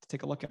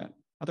take a look at.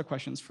 Other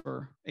questions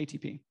for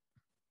ATP?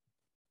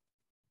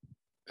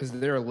 Is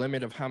there a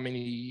limit of how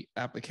many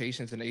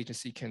applications an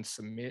agency can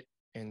submit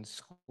and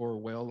score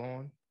well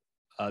on?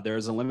 There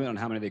is a limit on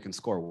how many they can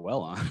score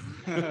well on.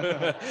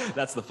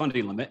 That's the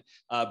funding limit.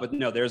 But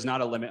no, there's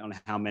not a limit on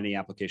how many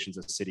applications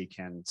a city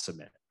can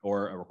submit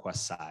or a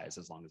request size,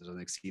 as long as it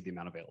doesn't exceed the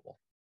amount available.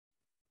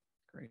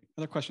 Great.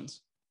 Other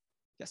questions?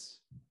 Yes.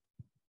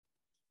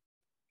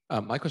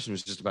 My question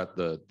was just about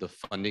the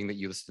funding that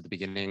you listed at the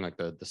beginning, like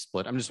the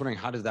split. I'm just wondering,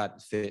 how does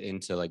that fit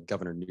into like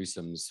Governor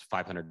Newsom's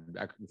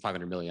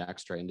 500 million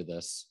extra into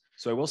this?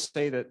 So I will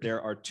say that there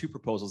are two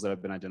proposals that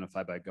have been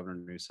identified by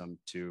Governor Newsom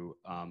to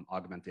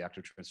augment the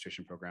active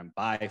transportation program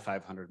by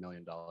 $500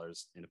 million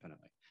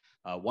independently.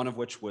 One of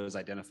which was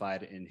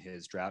identified in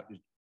his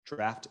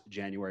draft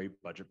January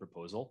budget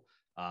proposal.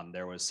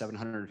 There was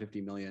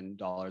 $750 million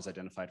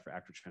identified for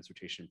active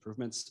transportation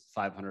improvements,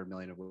 500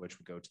 million of which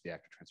would go to the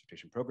active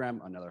transportation program,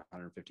 another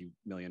 150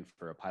 million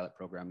for a pilot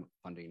program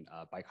funding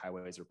bike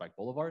highways or bike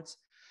boulevards.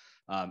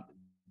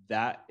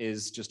 That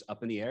is just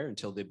up in the air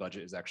until the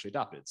budget is actually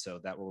adopted. So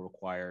that will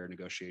require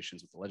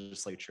negotiations with the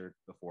legislature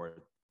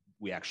before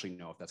we actually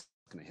know if that's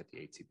going to hit the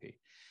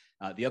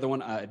AICP. The other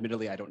one,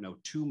 admittedly, I don't know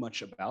too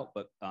much about,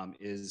 but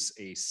is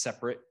a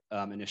separate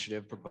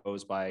initiative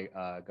proposed by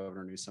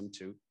Governor Newsom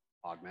to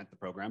augment the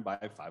program by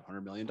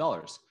 $500 million.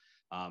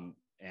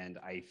 And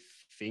I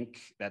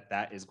think that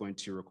that is going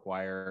to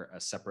require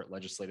a separate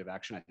legislative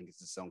action. I think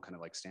it's its own kind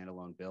of like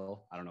standalone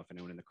bill. I don't know if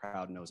anyone in the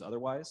crowd knows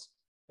otherwise,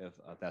 if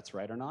that's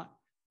right or not.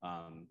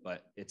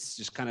 But it's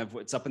just kind of,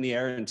 it's up in the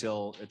air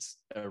until it's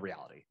a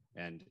reality.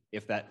 And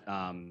if that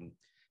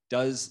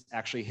does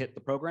actually hit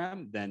the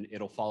program, then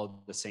it'll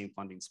follow the same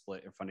funding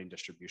split or funding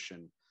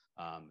distribution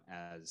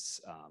as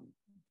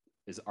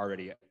is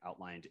already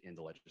outlined in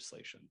the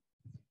legislation.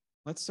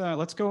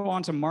 Let's go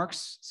on to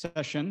Marc's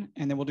session,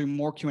 and then we'll do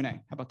more Q&A.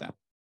 How about that?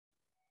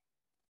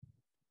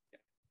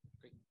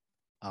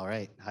 All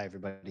right. Hi,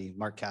 everybody.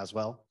 Marc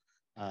Caswell.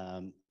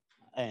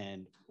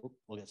 And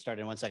we'll get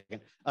started in 1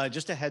 second.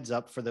 Just a heads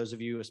up for those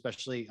of you,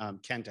 especially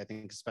Kent, I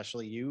think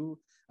especially you.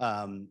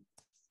 I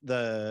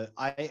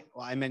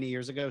many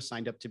years ago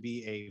signed up to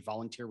be a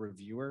volunteer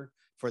reviewer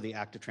for the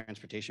active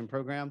transportation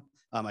program.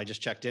 I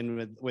just checked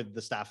in with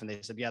the staff and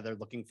they said, yeah, they're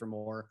looking for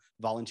more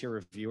volunteer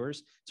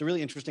reviewers. It's a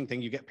really interesting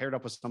thing. You get paired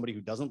up with somebody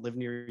who doesn't live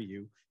near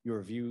you. You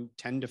review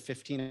 10 to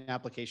 15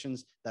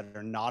 applications that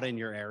are not in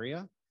your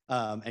area.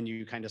 And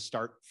you kind of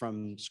start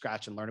from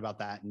scratch and learn about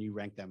that and you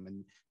rank them.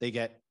 And they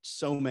get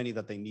so many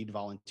that they need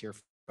volunteer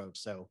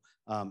folks. So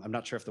I'm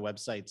not sure if the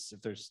websites,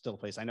 if there's still a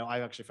place. I know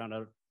I actually found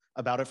out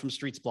about it from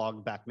Streets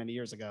blog back many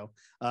years ago.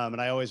 And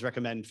I always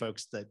recommend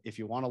folks that if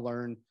you want to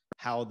learn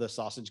how the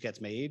sausage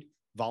gets made,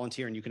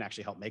 volunteer and you can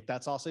actually help make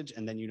that sausage,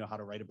 and then you know how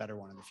to write a better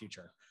one in the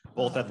future.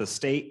 Both at the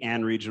state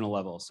and regional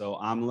level. So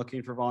I'm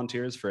looking for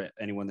volunteers for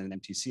anyone in the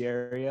MTC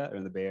area or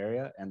in the Bay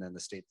Area, and then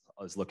the state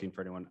is looking for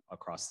anyone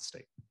across the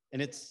state.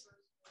 And it's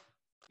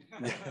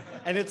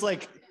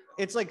like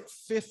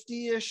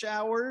 50-ish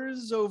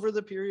hours over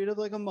the period of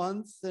like a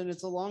month, and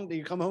it's a long day.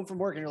 You come home from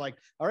work and you're like,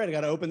 all right, I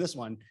got to open this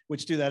one.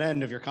 Which, to that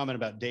end of your comment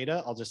about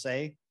data, I'll just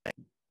say,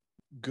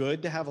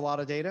 good to have a lot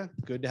of data,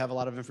 good to have a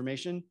lot of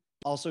information.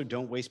 Also,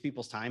 don't waste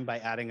people's time by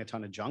adding a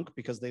ton of junk,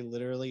 because they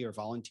literally are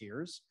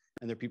volunteers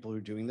and they're people who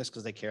are doing this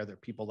because they care. They're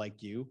people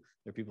like you.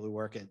 They're people who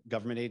work at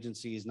government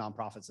agencies,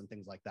 nonprofits, and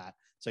things like that.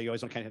 So you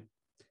always want to kind of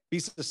be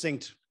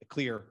succinct,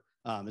 clear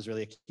is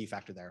really a key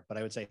factor there. But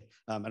I would say,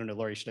 I don't know,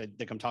 Lori, should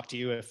they come talk to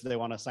you if they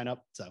want to sign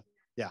up? So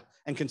yeah,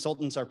 and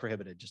consultants are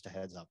prohibited, just a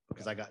heads up,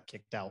 because I got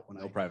kicked out when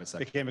I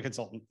became a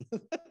consultant.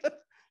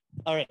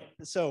 All right,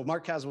 so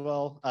Marc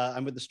Caswell,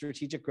 I'm with the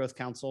Strategic Growth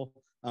Council.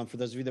 For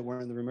those of you that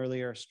weren't in the room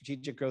earlier,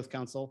 Strategic Growth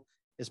Council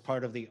is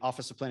part of the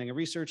Office of Planning and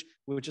Research,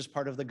 which is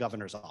part of the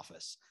governor's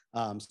office.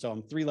 So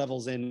I'm 3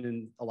 levels in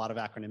and a lot of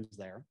acronyms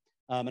there.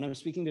 And I'm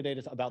speaking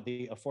today about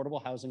the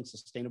Affordable Housing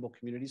Sustainable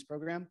Communities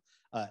Program.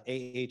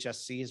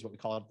 AHSC is what we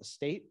call it at the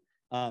state.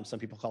 Some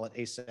people call it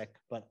ASIC,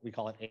 but we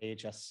call it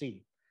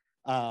AHSC.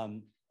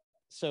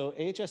 So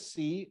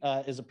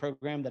AHSC is a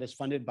program that is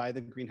funded by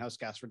the Greenhouse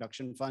Gas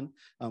Reduction Fund,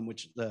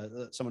 which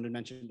someone had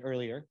mentioned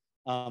earlier.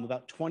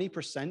 About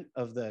 20%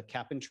 of the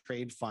cap and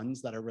trade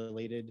funds that are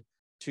related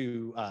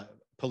to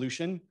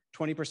pollution,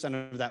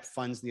 20% of that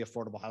funds the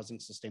Affordable Housing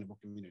Sustainable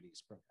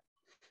Communities Program.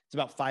 It's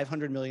about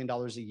 $500 million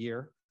a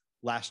year.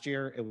 Last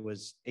year, it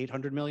was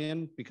 800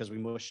 million because we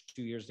mushed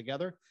 2 years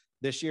together.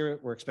 This year,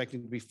 we're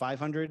expecting to be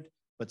 500,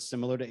 but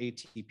similar to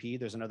ATP,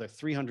 there's another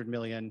 300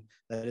 million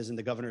that is in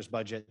the governor's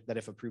budget that,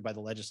 if approved by the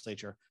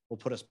legislature, will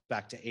put us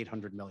back to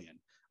 800 million.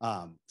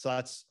 So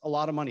that's a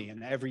lot of money.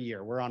 And every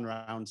year we're on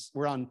round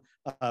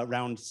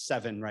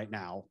 7 right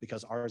now,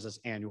 because ours is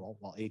annual,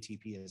 while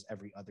ATP is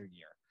every other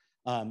year.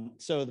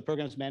 So the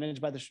program is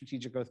managed by the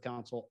Strategic Growth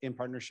Council in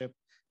partnership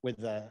with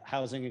the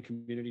Housing and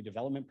Community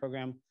Development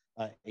Program,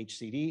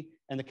 HCD,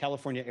 and the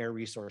California Air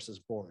Resources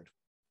Board.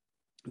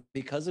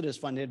 Because it is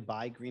funded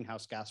by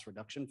Greenhouse Gas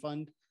Reduction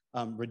Fund,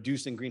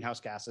 reducing greenhouse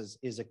gases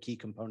is a key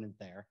component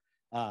there,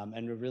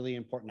 and a really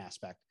important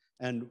aspect.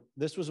 And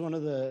this was one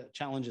of the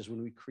challenges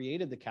when we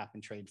created the Cap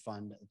and Trade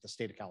Fund at the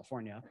state of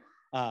California.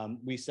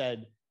 We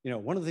said,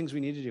 one of the things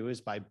we need to do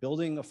is, by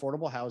building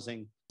affordable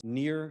housing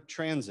near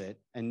transit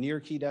and near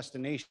key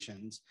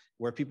destinations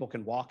where people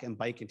can walk and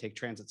bike and take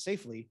transit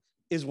safely,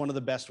 is one of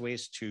the best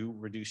ways to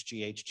reduce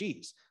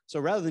GHGs. So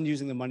rather than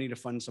using the money to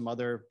fund some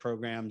other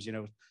programs,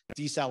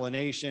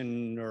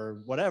 desalination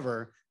or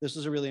whatever, this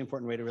is a really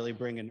important way to really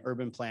bring an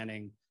urban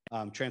planning,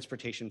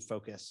 transportation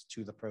focus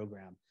to the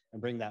program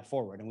and bring that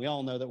forward. And we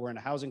all know that we're in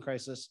a housing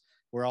crisis.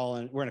 we're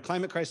in a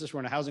climate crisis, we're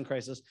in a housing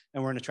crisis,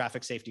 and we're in a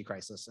traffic safety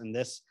crisis. And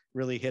this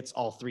really hits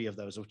all three of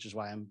those, which is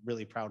why I'm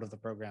really proud of the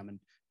program and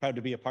proud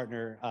to be a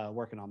partner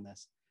working on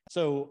this.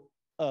 So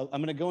I'm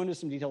going to go into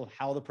some detail of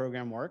how the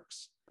program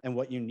works and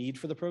what you need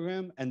for the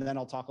program. And then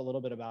I'll talk a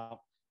little bit about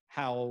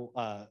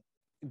how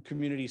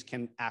communities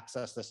can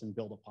access this and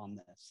build upon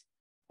this.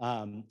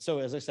 So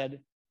as I said,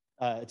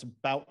 it's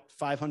about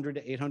 $500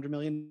 to $800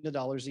 million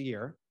a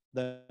year.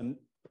 The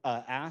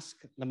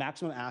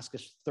maximum ask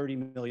is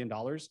 $30 million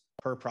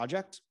per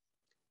project.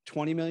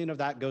 20 million of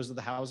that goes to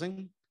the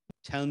housing.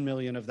 10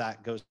 million of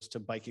that goes to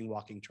biking,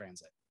 walking,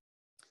 transit.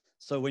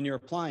 So when you're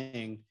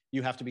applying,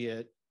 you have to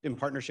be in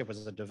partnership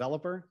with a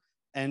developer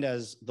and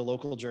as the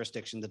local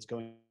jurisdiction that's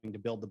going to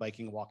build the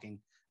biking, walking,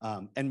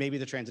 and maybe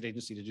the transit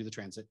agency to do the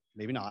transit,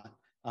 maybe not.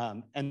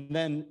 And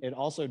then it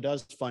also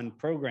does fund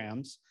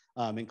programs,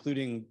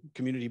 including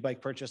community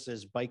bike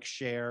purchases, bike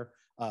share,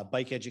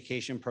 bike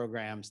education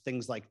programs,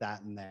 things like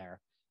that in there.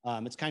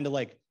 It's kind of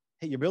like,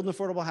 hey, you're building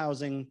affordable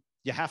housing,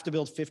 you have to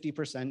build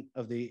 50%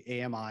 of the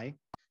AMI.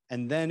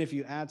 And then if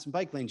you add some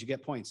bike lanes, you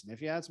get points. And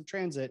if you add some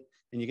transit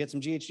and you get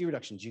some GHG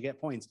reductions, you get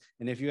points.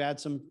 And if you add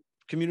some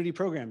community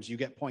programs, you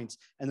get points.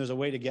 And there's a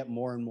way to get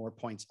more and more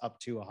points up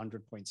to a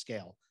 100-point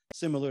scale,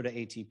 similar to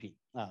ATP,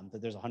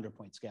 that there's a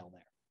 100-point scale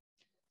there.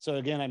 So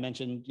again, I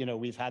mentioned,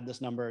 we've had this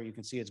number. You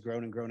can see it's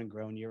grown and grown and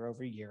grown year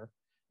over year.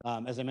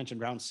 As I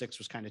mentioned, round 6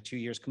 was kind of 2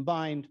 years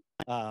combined.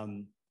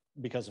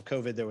 Because of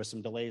COVID, there was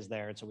some delays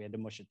there, and so we had to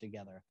mush it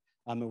together.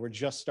 And we're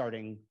just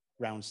starting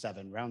round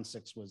 7. Round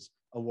 6 was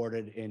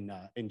awarded in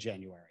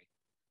January.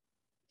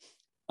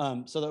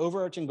 So the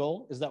overarching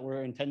goal is that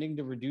we're intending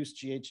to reduce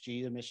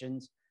GHG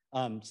emissions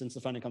since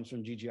the funding comes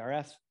from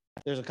GGRF.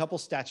 There's a couple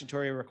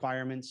statutory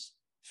requirements.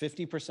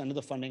 50% of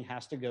the funding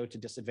has to go to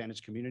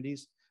disadvantaged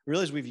communities. I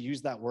realize we've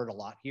used that word a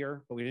lot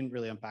here, but we didn't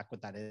really unpack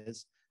what that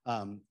is.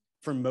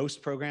 For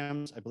most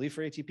programs, I believe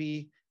for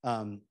ATP,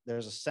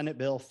 there's a Senate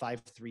Bill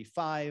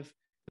 535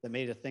 that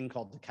made a thing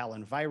called the Cal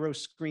Enviro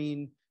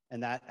Screen,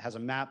 and that has a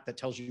map that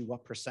tells you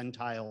what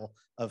percentile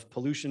of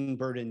pollution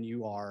burden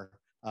you are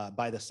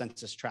by the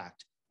census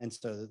tract. And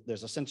so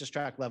there's a census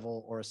tract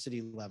level or a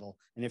city level,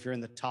 and if you're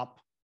in the top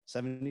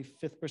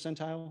 75th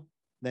percentile,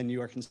 then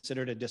you are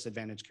considered a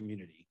disadvantaged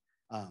community.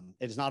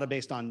 It is not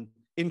based on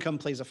income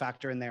plays a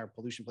factor in there,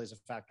 pollution plays a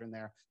factor in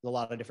there. There's a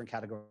lot of different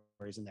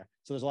categories in there.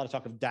 So there's a lot of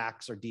talk of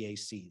DACs or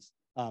DACs.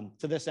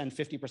 To this end,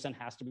 50%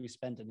 has to be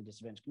spent in a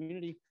disadvantaged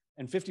community,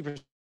 and 50%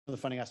 of the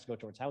funding has to go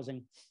towards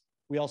housing.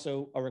 We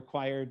also are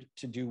required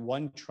to do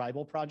one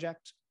tribal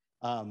project.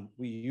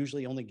 We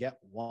usually only get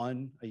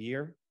one a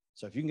year.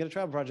 So if you can get a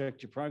tribal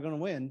project, you're probably going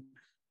to win.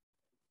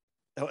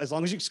 As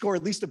long as you score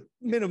at least a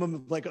minimum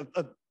of like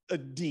a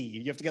D,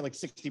 you have to get like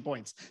 60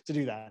 points to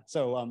do that.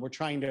 So we're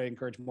trying to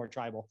encourage more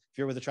tribal. If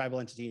you're with a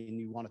tribal entity and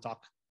you want to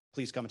talk,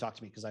 please come and talk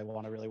to me because I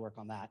want to really work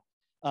on that.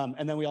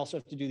 And then we also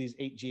have to do these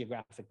 8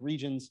 geographic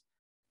regions.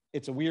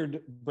 It's a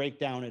weird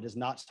breakdown. It is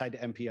not tied to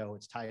MPO.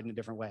 It's tied in a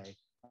different way.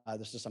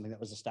 This is something that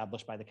was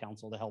established by the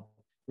council to help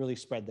really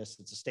spread this.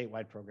 It's a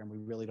statewide program. We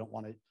really don't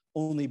want to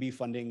only be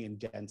funding in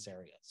dense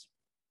areas.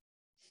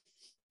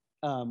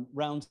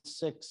 Round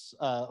 6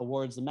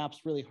 awards, the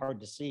map's really hard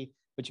to see,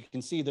 but you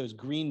can see those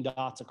green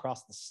dots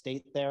across the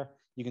state there.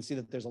 You can see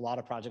that there's a lot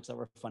of projects that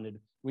were funded.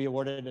 We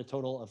awarded a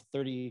total of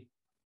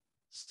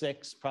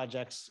 36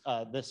 projects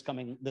this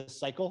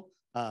cycle.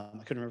 I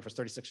couldn't remember if it was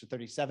 36 or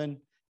 37,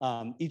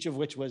 each of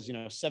which was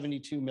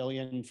 72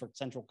 million for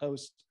Central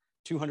Coast,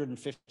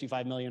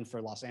 255 million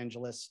for Los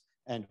Angeles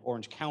and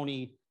Orange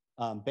County.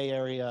 Bay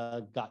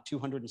Area got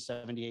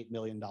 $278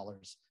 million.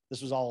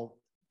 This was all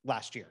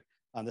last year.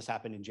 This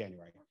happened in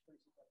January.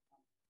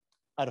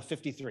 Out of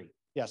 53.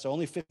 Yeah, so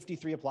only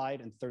 53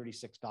 applied and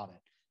 36 got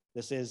it.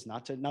 This is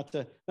not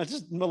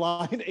just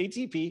malign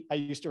ATP. I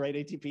used to write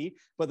ATP,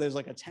 but there's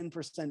like a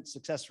 10%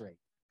 success rate.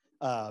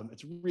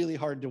 It's really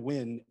hard to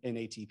win in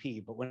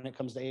ATP, but when it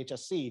comes to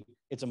HSC,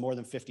 it's a more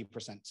than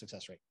 50%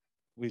 success rate.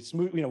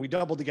 We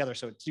doubled together,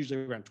 so it's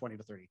usually around 20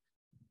 to 30.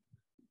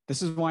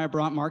 This is why I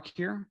brought Marc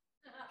here,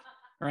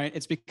 right?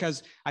 It's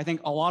because I think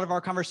a lot of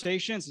our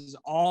conversations is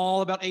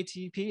all about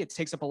ATP. It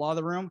takes up a lot of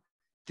the room.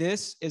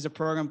 This is a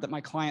program that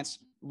my clients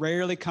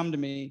rarely come to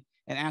me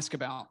and ask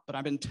about, but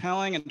I've been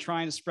telling and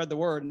trying to spread the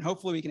word, and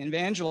hopefully we can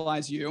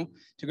evangelize you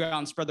to go out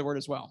and spread the word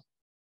as well.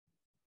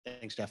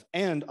 Thanks, Jeff.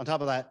 And on top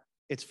of that,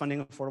 it's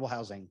funding affordable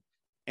housing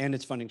and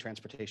it's funding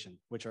transportation,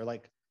 which are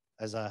like,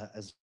 as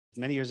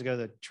many years ago,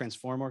 the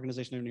Transform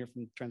organization, anyone here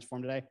from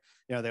Transform today,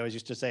 they always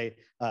used to say,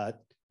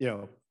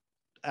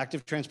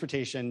 active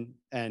transportation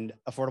and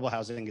affordable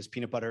housing is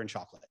peanut butter and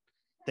chocolate.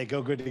 They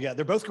go good together.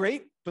 They're both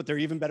great, but they're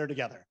even better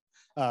together.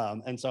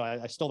 And so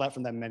I stole that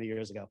from them many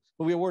years ago.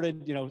 But we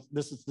awarded, we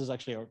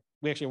actually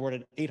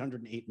awarded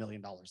 $808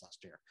 million last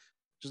year,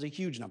 which is a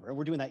huge number. And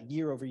we're doing that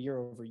year over year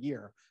over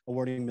year,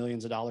 awarding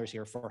millions of dollars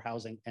here for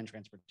housing and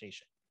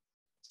transportation.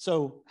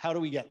 So how do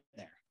we get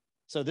there?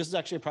 So this is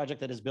actually a project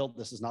that is built.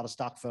 This is not a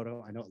stock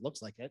photo. I know it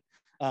looks like it,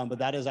 but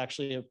that is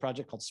actually a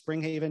project called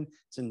Spring Haven.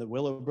 It's in the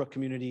Willowbrook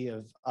community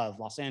of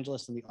Los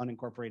Angeles in the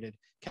unincorporated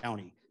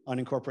county.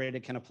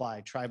 Unincorporated can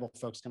apply, tribal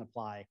folks can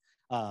apply.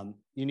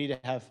 You need to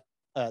have,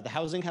 the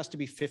housing has to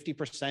be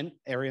 50%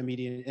 area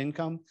median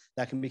income.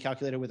 That can be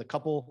calculated with a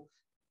couple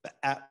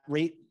at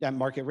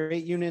market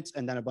rate units,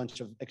 and then a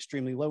bunch of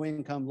extremely low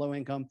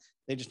income.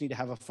 They just need to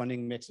have a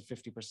funding mix of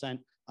 50%.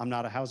 I'm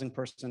not a housing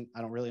person.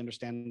 I don't really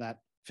understand that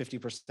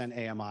 50%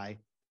 AMI.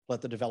 Let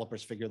the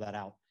developers figure that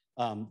out.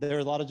 There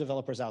are a lot of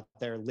developers out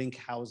there, Link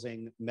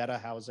Housing, Meta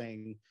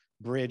Housing,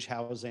 Bridge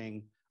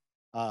Housing.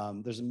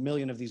 There's a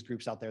million of these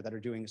groups out there that are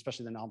doing,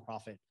 especially the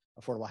nonprofit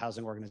affordable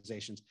housing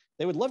organizations.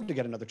 They would love to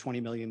get another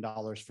 $20 million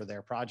for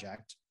their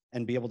project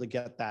and be able to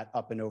get that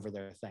up and over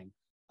their thing.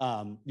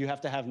 You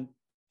have to have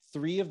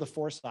 3 of the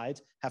 4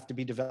 sides have to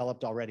be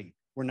developed already.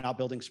 We're not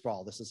building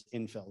sprawl. This is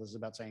infill. This is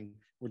about saying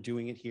we're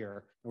doing it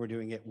here and we're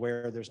doing it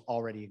where there's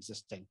already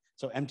existing.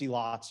 So empty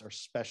lots are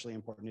especially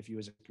important if you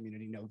as a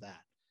community know that.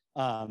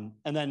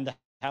 And then the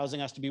housing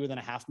has to be within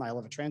a half mile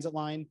of a transit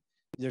line.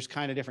 There's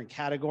kind of different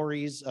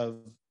categories of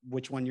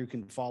which one you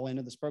can fall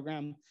into this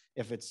program.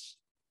 If it's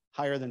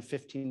higher than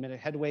 15-minute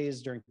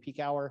headways during peak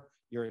hour,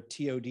 you're a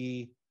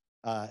TOD.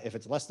 If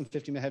it's less than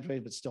 15-minute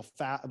headways,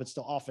 but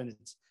still often,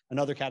 it's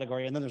another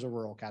category. And then there's a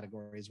rural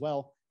category as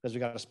well, because we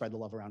got to spread the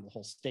love around the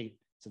whole state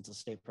since it's a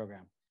state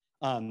program.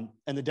 And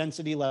the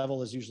density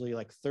level is usually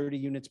like 30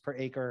 units per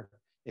acre.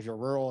 If you're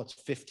rural, it's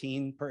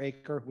 15 per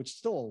acre, which is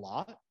still a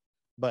lot,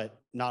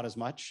 but not as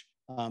much.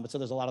 But so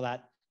there's a lot of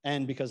that.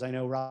 And because I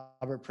know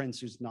Robert Prince,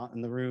 who's not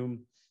in the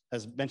room,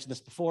 has mentioned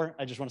this before,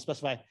 I just want to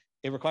specify,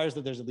 it requires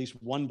that there's at least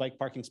 1 bike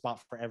parking spot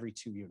for every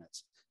 2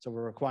 units. So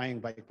we're requiring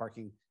bike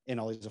parking in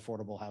all these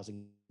affordable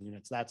housing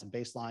units. That's a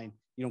baseline.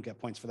 You don't get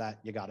points for that.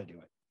 You got to do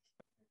it.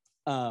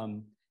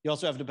 You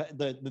also have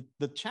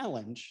the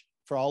challenge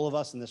for all of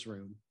us in this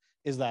room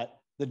is that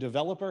the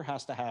developer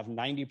has to have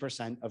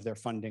 90% of their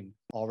funding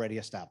already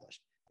established.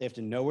 They have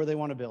to know where they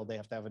want to build. They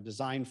have to have a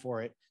design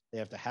for it. They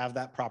have to have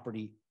that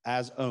property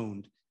as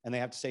owned. And they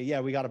have to say,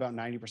 yeah, we got about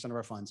 90% of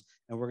our funds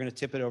and we're going to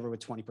tip it over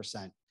with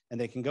 20%. And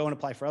they can go and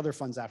apply for other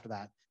funds after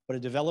that. But a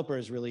developer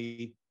is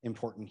really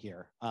important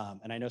here.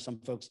 And I know some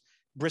folks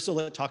bristle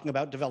at talking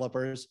about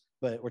developers,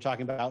 but we're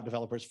talking about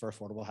developers for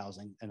affordable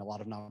housing and a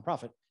lot of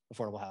nonprofit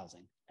affordable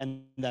housing.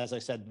 And as I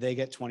said, they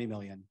get 20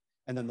 million.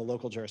 And then the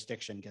local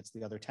jurisdiction gets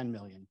the other 10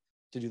 million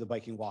to do the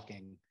biking,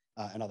 walking,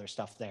 and other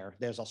stuff there.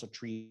 There's also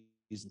trees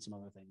and some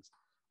other things.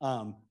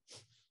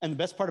 And the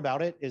best part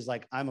about it is,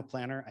 like, I'm a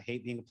planner. I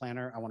hate being a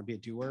planner. I want to be a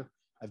doer.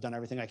 I've done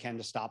everything I can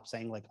to stop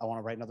saying, like, I want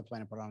to write another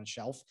plan and put it on a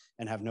shelf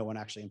and have no one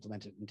actually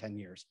implement it in 10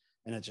 years.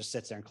 And it just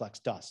sits there and collects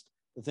dust.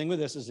 The thing with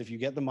this is if you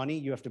get the money,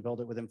 you have to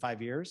build it within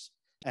 5 years.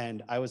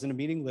 And I was in a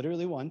meeting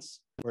literally once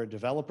where a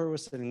developer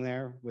was sitting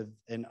there with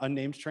an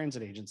unnamed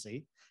transit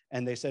agency.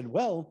 And they said,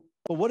 well,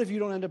 but what if you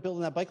don't end up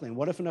building that bike lane?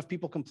 What if enough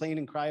people complain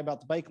and cry about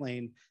the bike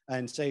lane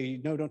and say,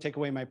 no, don't take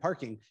away my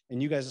parking,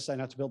 and you guys decide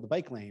not to build the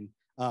bike lane?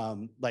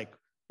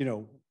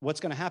 What's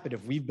going to happen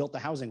if we've built the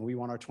housing? We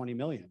want our 20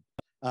 million.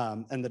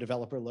 And the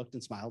developer looked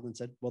and smiled and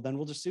said, well, then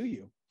we'll just sue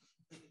you.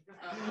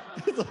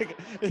 And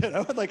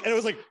it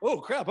was like, oh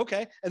crap,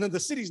 okay. And then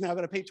the city's now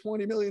going to pay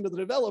 20 million to the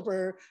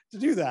developer to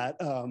do that.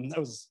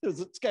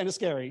 It's kind of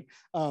scary,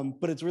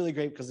 but it's really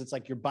great because it's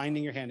like you're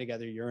binding your hand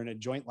together. You're in a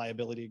joint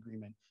liability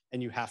agreement,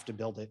 and you have to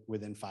build it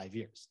within 5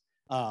 years.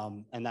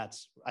 And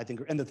that's, I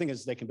think, and the thing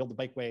is, they can build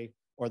the bikeway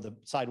or the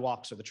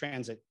sidewalks or the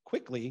transit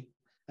quickly,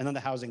 and then the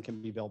housing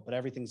can be built. But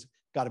everything's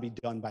got to be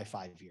done by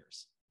 5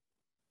 years.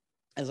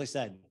 As I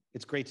said,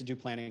 it's great to do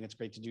planning. It's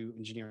great to do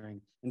engineering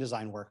and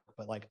design work,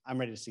 but like, I'm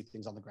ready to see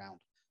things on the ground.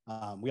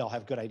 We all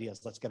have good ideas.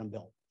 Let's get them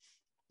built.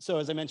 So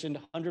as I mentioned,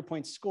 100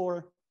 points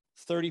score,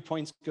 30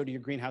 points go to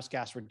your greenhouse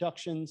gas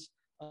reductions.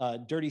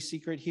 Dirty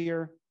secret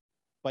here,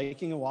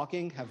 biking and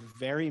walking have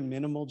very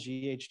minimal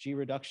GHG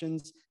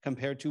reductions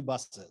compared to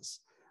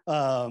buses.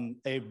 Buying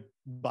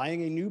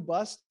a new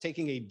bus,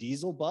 taking a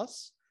diesel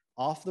bus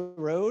off the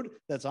road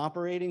that's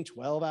operating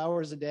 12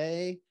 hours a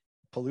day,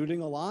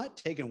 polluting a lot,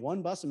 taking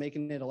one bus and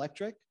making it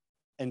electric,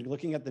 and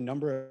looking at the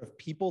number of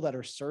people that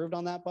are served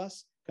on that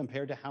bus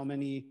compared to how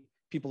many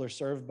people are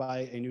served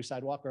by a new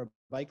sidewalk or a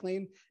bike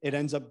lane, it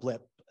ends up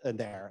blip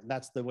there.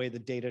 That's the way the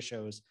data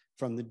shows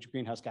from the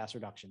greenhouse gas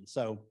reduction.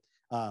 So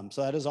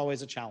that is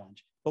always a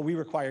challenge, but we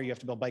require you have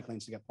to build bike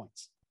lanes to get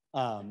points.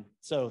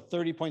 So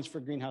 30 points for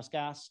greenhouse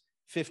gas,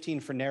 15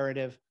 for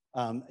narrative.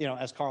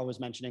 As Karl was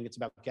mentioning, it's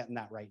about getting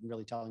that right and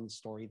really telling the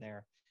story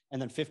there.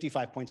 And then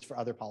 55 points for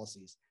other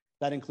policies.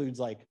 That includes,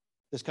 like,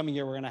 this coming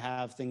year, we're going to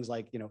have things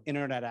like,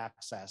 internet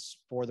access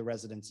for the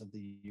residents of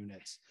the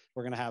units.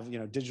 We're going to have,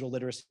 digital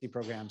literacy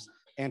programs,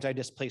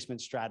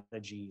 anti-displacement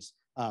strategies,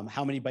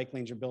 how many bike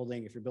lanes you're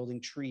building, if you're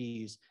building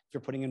trees, if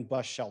you're putting in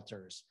bus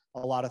shelters, a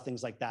lot of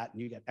things like that.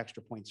 And you get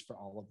extra points for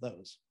all of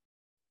those.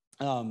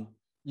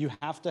 You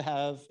have to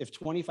have, if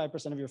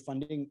 25% of your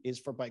funding is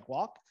for bike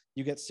walk,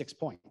 you get 6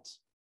 points.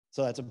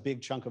 So that's a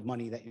big chunk of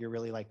money that you're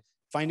really, like,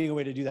 finding a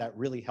way to do that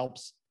really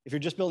helps. If you're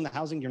just building the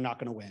housing, you're not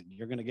going to win.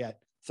 You're going to get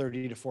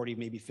 30 to 40,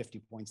 maybe 50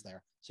 points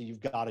there. So you've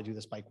got to do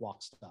this bike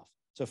walk stuff.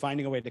 So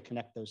finding a way to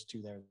connect those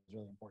two there is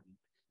really important.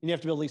 And you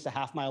have to build at least a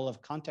half mile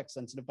of context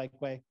sensitive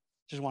bikeway.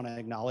 Just want to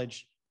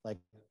acknowledge, like,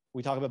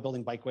 we talk about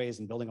building bikeways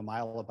and building a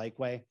mile of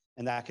bikeway,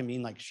 and that can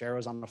mean like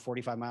Sharrow's on a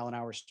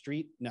 45-mile-an-hour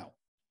street. No,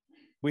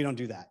 we don't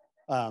do that.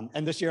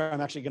 And this year I'm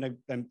actually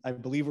I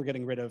believe we're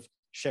getting rid of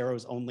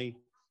Sharrow's only.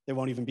 They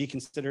won't even be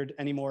considered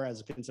anymore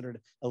as considered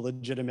a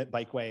legitimate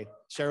bikeway.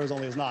 Sharrow's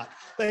only is not.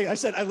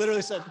 I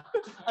literally said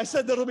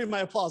that'll be my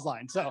applause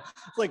line. So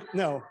it's like,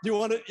 no, do you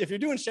want to, if you're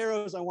doing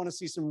Sharrow's, I want to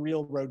see some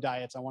real road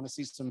diets. I want to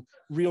see some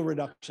real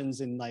reductions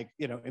in, like,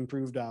 you know,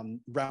 improved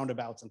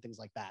roundabouts and things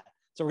like that.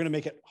 So we're going to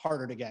make it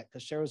harder to get,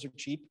 because Sharrow's are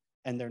cheap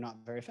and they're not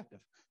very effective.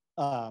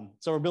 So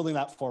we're building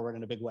that forward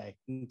in a big way.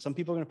 And some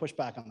people are going to push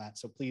back on that.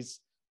 So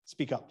please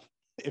speak up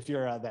if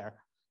you're there.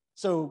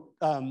 So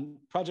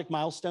project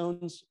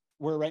milestones,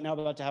 we're right now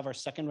about to have our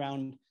second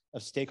round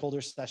of stakeholder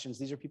sessions.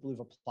 These are people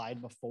who've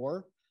applied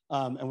before,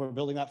 and we're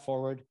building that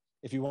forward.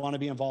 If you want to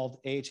be involved,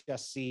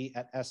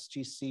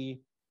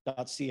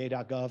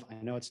 ahsc@sgc.ca.gov. I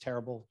know it's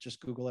terrible,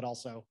 just Google it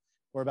also.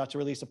 We're about to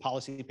release a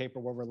policy paper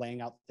where we're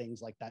laying out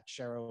things like that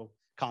Sharrow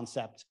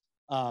concept.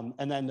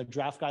 And then the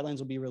draft guidelines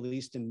will be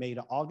released in May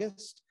to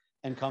August,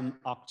 and come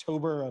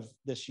October of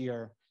this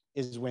year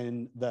is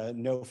when the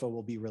NOFA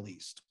will be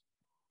released.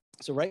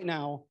 So right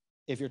now,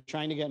 if you're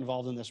trying to get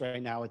involved in this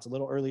right now, it's a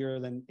little earlier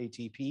than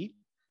ATP.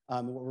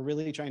 What we're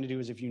really trying to do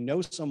is, if you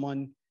know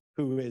someone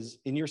who is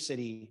in your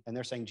city and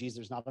they're saying, geez,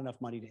 there's not enough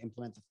money to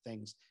implement the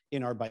things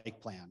in our bike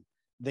plan,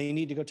 they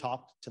need to go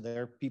talk to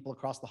their people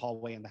across the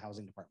hallway in the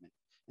housing department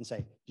and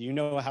say, do you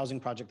know a housing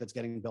project that's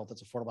getting built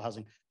that's affordable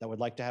housing that would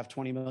like to have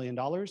 $20 million?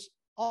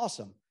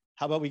 Awesome.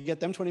 How about we get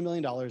them $20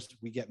 million,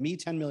 we get me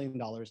 $10 million,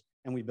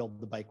 and we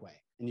build the bikeway,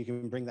 and you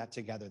can bring that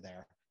together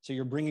there. So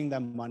you're bringing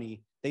them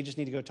money. They just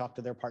need to go talk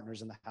to their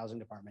partners in the housing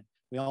department.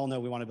 We all know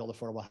we want to build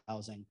affordable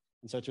housing.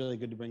 And so it's really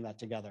good to bring that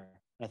together.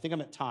 And I think I'm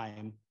at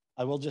time.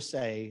 I will just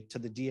say to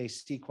the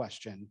DAC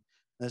question,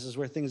 this is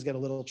where things get a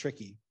little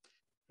tricky.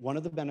 One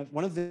of the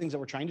things that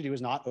we're trying to do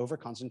is not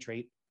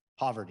over-concentrate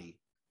poverty.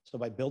 So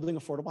by building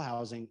affordable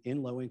housing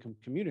in low-income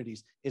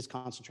communities is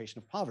concentration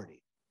of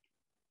poverty.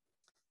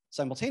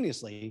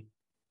 Simultaneously,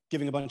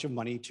 giving a bunch of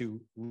money to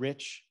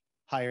rich,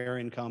 higher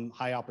income,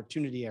 high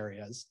opportunity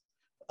areas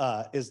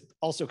is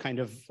also kind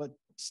of a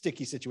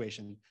sticky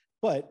situation.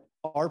 But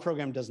our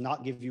program does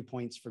not give you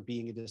points for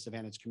being a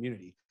disadvantaged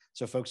community.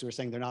 So folks who are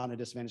saying they're not in a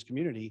disadvantaged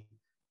community,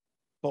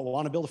 but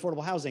want to build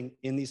affordable housing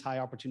in these high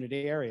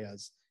opportunity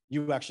areas,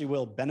 you actually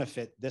will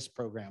benefit this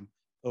program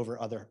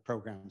over other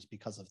programs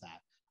because of that.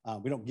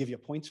 We don't give you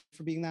points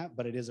for being that,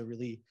 but it is a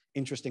really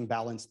interesting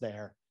balance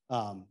there.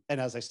 And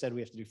as I said,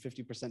 we have to do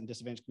 50% in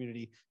disadvantaged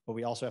community, but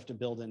we also have to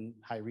build in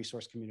high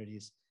resource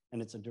communities,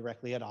 and it's a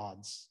directly at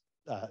odds,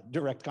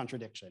 direct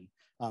contradiction.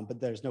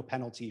 But there's no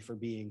penalty for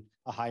being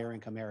a higher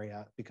income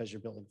area because you're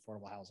building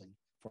affordable housing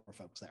for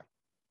folks there.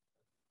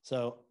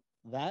 So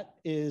that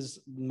is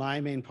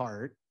my main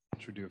part.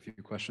 Should we do a few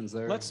questions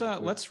there?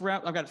 Let's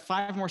wrap. I've got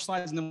 5 more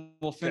slides, and then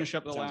we'll finish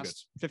up the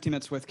last 15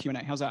 minutes with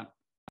Q&A. How's that?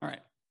 All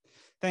right.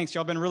 Thanks.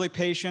 Y'all been really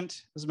patient.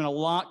 There's been a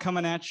lot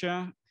coming at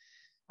you.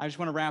 I just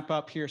want to wrap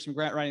up here some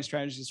grant writing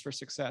strategies for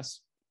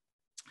success.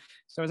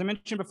 So as I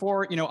mentioned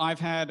before, you know, I've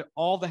had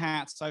all the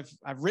hats. I've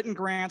written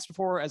grants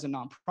before as a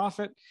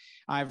nonprofit.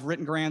 I've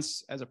written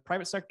grants as a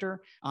private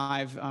sector.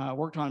 I've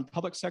worked on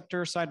public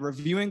sector side,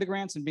 reviewing the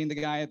grants and being the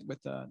guy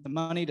with the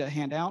money to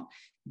hand out.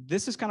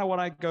 This is kind of what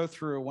I go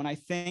through when I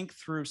think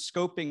through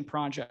scoping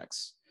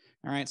projects.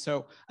 All right.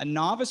 So a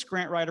novice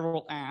grant writer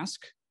will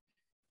ask,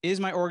 is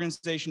my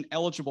organization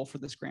eligible for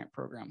this grant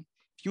program?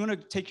 If you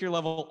want to take your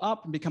level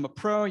up and become a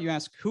pro, you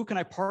ask, who can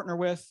I partner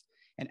with?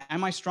 And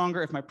am I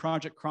stronger if my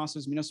project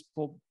crosses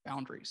municipal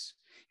boundaries?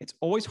 It's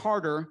always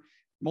harder.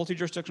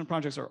 Multi-jurisdictional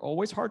projects are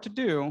always hard to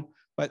do,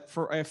 but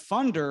for a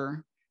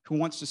funder who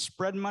wants to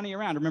spread money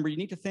around, remember, you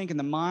need to think in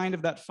the mind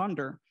of that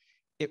funder,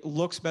 it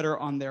looks better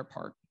on their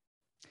part.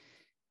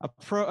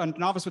 A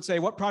novice would say,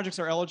 what projects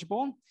are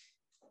eligible?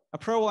 A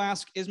pro will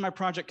ask, is my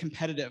project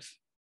competitive?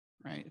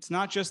 Right? It's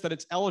not just that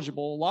it's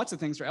eligible. Lots of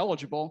things are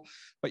eligible,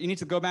 but you need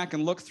to go back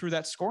and look through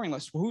that scoring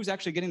list. Well, who's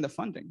actually getting the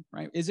funding,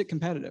 right? Is it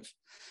competitive?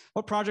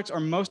 What projects are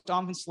most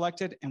often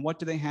selected, and what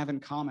do they have in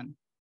common?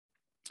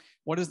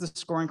 What does the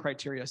scoring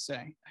criteria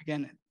say?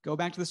 Again, go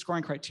back to the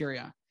scoring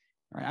criteria.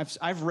 All right?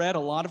 I've read a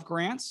lot of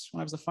grants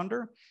when I was a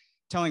funder,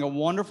 telling a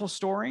wonderful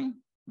story,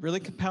 really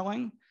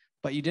compelling,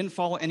 but you didn't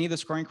follow any of the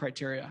scoring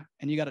criteria,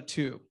 and you got a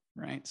 2,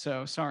 right?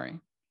 So sorry.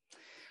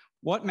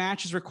 What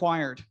match is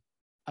required?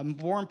 A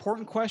more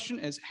important question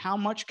is, how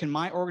much can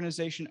my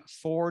organization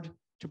afford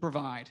to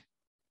provide?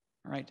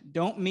 All right,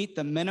 don't meet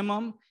the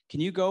minimum. Can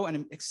you go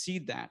and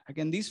exceed that?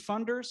 Again, these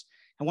funders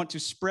want to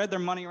spread their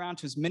money around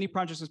to as many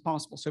projects as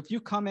possible. So if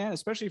you come in,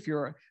 especially if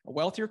you're a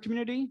wealthier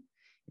community,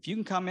 if you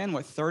can come in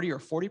with 30 or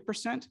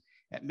 40%,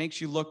 it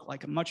makes you look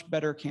like a much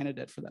better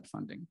candidate for that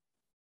funding.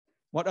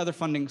 What other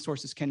funding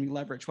sources can you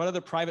leverage? What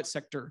other private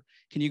sector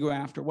can you go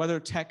after? What other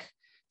tech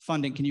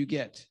funding can you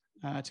get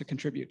to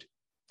contribute?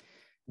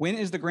 When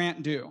is the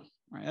grant due?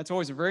 right? That's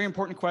always a very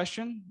important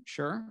question,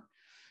 sure.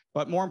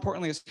 But more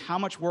importantly is how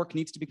much work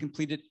needs to be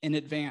completed in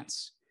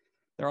advance.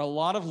 There are a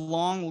lot of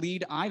long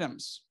lead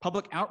items.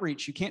 Public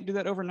outreach, you can't do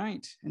that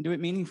overnight and do it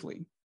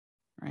meaningfully,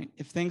 right?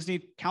 If things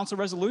need council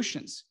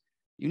resolutions,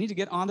 you need to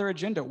get on their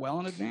agenda well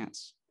in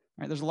advance,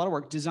 right? There's a lot of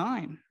work.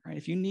 Design, right?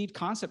 If you need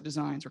concept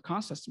designs or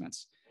cost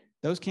estimates,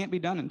 those can't be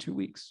done in 2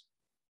 weeks.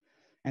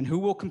 And who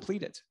will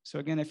complete it? So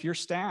again, if your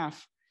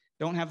staff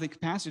don't have the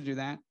capacity to do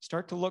that,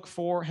 start to look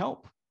for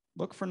help.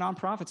 Look for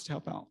nonprofits to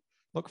help out.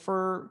 Look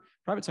for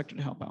private sector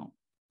to help out.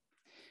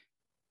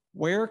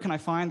 Where can I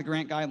find the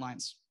grant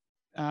guidelines?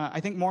 I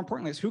think more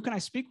importantly is who can I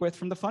speak with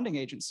from the funding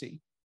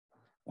agency?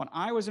 When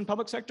I was in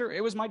public sector,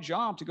 it was my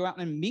job to go out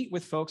and meet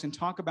with folks and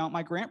talk about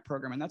my grant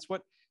program. And that's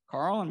what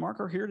Karl and Marc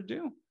are here to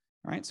do,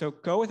 right? So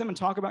go with them and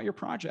talk about your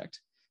project.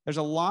 There's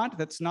a lot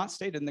that's not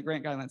stated in the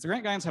grant guidelines. The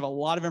grant guidelines have a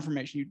lot of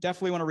information. You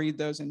definitely want to read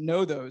those and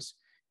know those,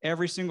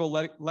 every single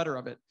letter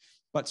of it.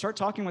 But start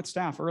talking with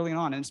staff early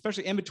on, and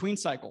especially in between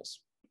cycles.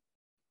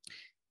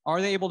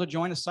 Are they able to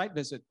join a site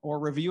visit or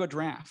review a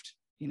draft?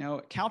 You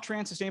know,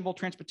 Caltrans Sustainable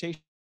Transportation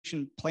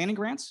Planning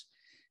Grants,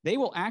 they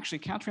will actually,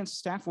 Caltrans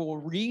staff will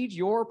read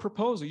your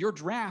proposal, your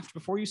draft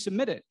before you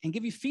submit it and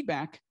give you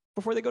feedback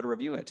before they go to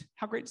review it.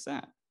 How great is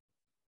that?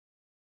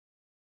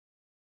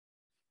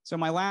 So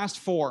my last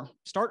 4,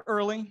 start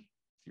early.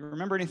 If you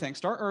remember anything,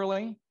 start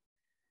early.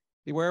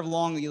 Beware of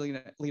long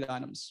lead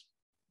items.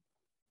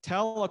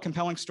 Tell a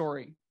compelling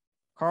story.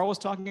 Karl was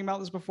talking about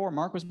this before.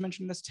 Marc was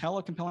mentioning this. Tell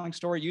a compelling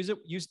story.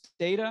 Use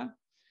data,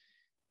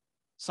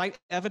 cite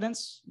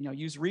evidence,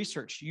 use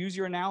research, use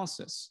your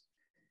analysis,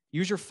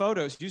 use your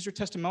photos, use your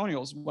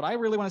testimonials. What I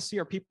really want to see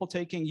are people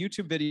taking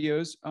YouTube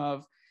videos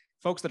of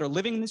folks that are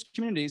living in these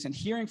communities and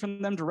hearing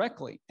from them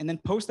directly, and then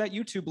post that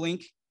YouTube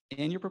link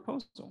in your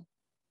proposal.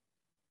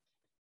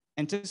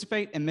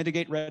 Anticipate and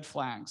mitigate red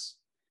flags.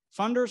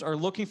 Funders are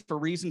looking for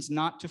reasons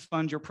not to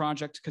fund your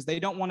project because they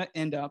don't want to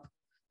end up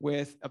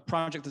with a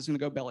project that's going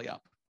to go belly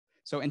up.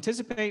 So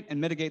anticipate and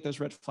mitigate those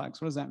red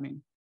flags. What does that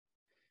mean?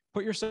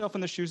 Put yourself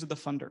in the shoes of the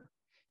funder.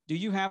 Do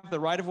you have the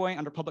right of way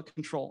under public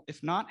control?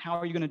 If not, how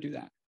are you going to do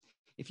that?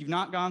 If you've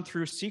not gone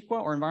through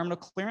CEQA or environmental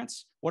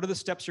clearance, what are the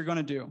steps you're going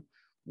to do?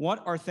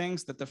 What are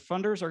things that the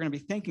funders are going to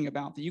be thinking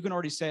about that you can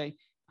already say,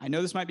 I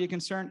know this might be a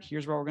concern,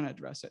 here's where we're going to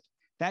address it.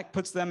 That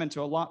puts them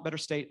into a lot better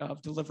state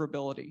of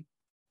deliverability. And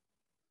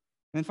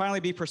then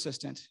finally, be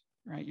persistent,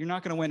 right? You're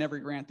not going to win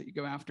every grant that you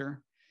go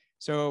after.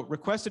 So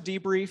request a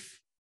debrief,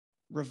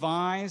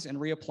 revise, and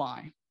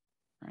reapply,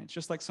 right? It's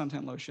just like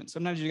suntan lotion.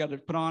 Sometimes you got to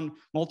put on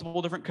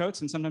multiple different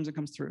coats and sometimes it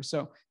comes through.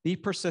 So be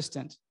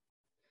persistent.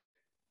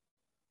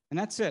 And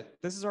that's it.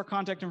 This is our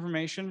contact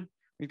information.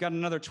 We've got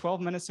another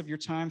 12 minutes of your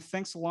time.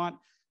 Thanks a lot.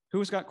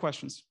 Who's got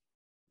questions?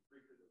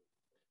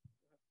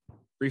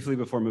 Briefly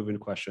before moving to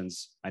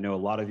questions, I know a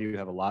lot of you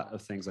have a lot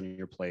of things on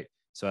your plate.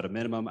 So at a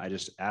minimum, I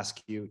just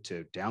ask you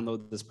to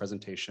download this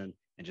presentation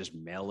and just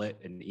mail it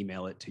and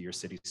email it to your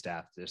city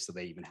staff just so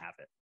they even have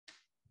it.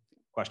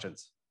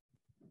 Questions?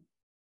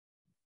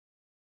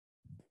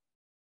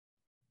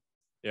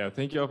 Yeah,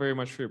 thank you all very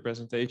much for your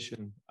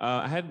presentation.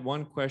 I had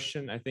one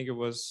question. I think it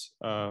was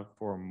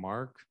for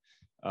Marc.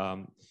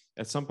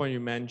 At some point you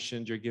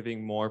mentioned you're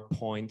giving more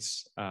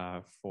points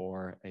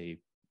for a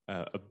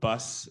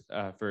bus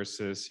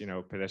versus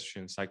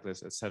pedestrian,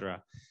 cyclists,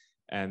 etc.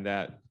 And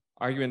that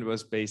argument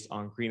was based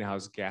on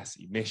greenhouse gas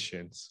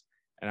emissions.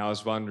 And I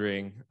was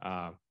wondering,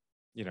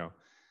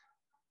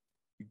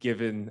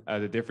 given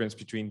the difference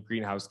between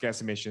greenhouse gas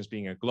emissions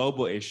being a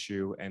global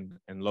issue and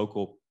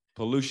local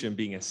pollution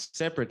being a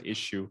separate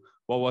issue,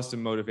 what was the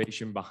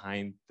motivation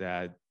behind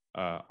that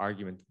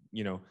argument,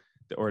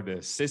 or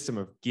the system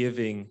of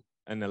giving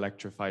an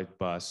electrified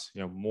bus,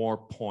 more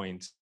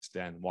points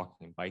than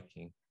walking and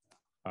biking?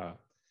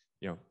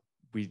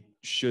 We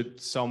should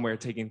somewhere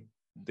take in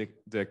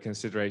the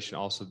consideration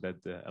also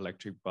that the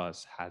electric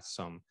bus has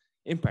some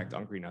impact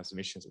on greenhouse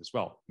emissions as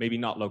well. Maybe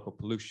not local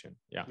pollution.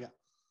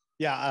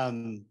 Yeah.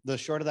 The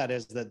short of that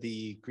is that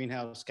the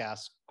greenhouse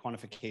gas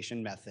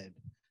quantification method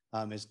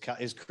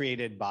is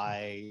created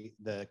by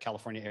the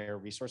California Air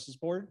Resources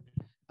Board.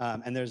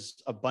 And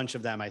there's a bunch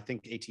of them. I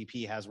think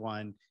ATP has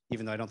one,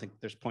 even though I don't think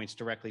there's points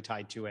directly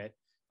tied to it.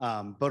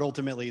 But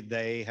ultimately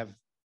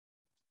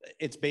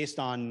it's based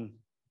on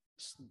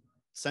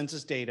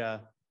census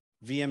data,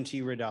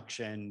 VMT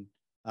reduction,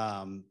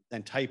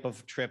 and type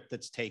of trip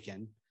that's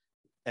taken.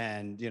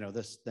 And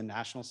the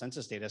national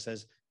census data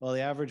says, well,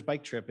 the average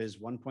bike trip is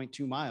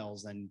 1.2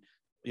 miles, and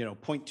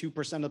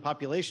 0.2% of the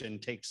population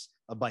takes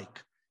a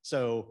bike.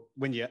 So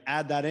when you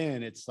add that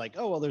in, it's like,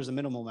 oh, well, there's a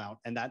minimal amount,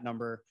 and that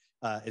number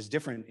is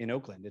different in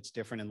Oakland. It's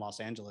different in Los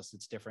Angeles.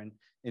 It's different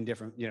in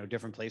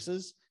different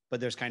places. But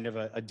there's kind of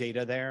a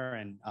data there,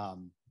 and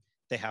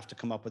they have to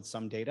come up with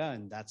some data,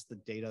 and that's the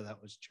data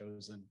that was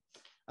chosen.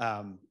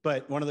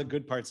 But one of the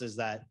good parts is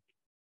that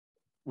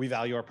we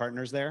value our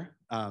partners there,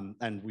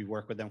 and we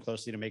work with them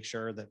closely to make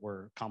sure that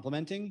we're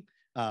complementing.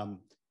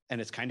 And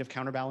it's kind of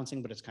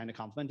counterbalancing, but it's kind of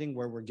complementing,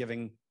 where we're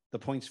giving the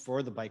points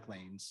for the bike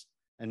lanes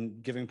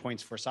and giving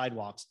points for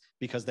sidewalks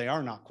because they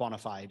are not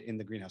quantified in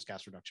the greenhouse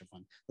gas reduction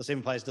fund. The same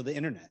applies to the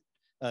internet.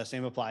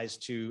 Same applies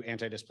to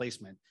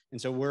anti-displacement. And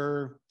so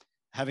we're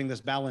having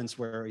this balance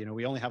where, you know,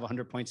 we only have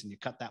 100 points and you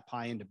cut that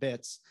pie into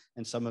bits,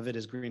 and some of it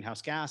is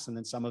greenhouse gas, and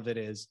then some of it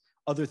is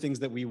other things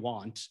that we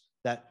want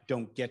that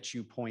don't get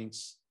you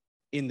points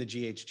in the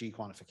GHG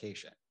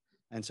quantification.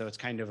 And so it's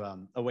kind of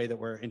a way that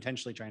we're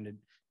intentionally trying to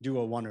do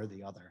a one or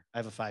the other. I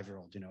have a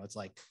 5-year-old, you know, it's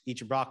like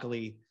eat your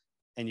broccoli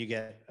and you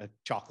get a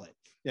chocolate,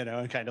 you know,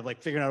 and kind of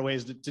like figuring out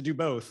ways to do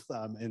both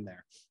in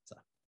there. So.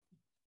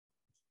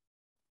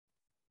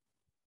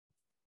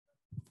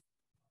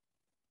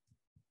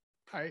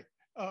 Hi,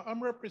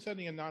 I'm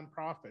representing a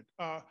nonprofit.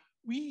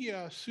 We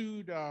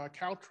sued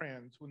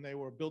Caltrans when they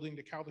were building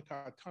the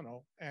Caldecott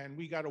Tunnel, and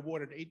we got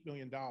awarded $8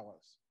 million.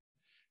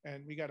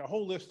 And we got a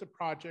whole list of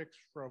projects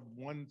from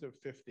 1 to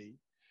 50.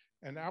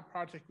 And our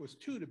project was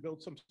 2, to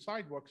build some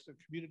sidewalks to a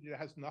community that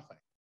has nothing.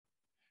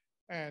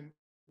 And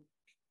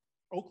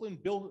Oakland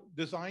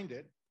designed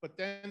it, but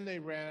then they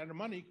ran out of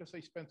money because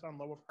they spent on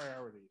lower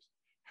priorities.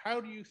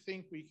 How do you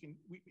think we can,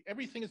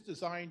 everything is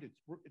designed,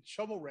 it's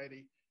shovel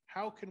ready.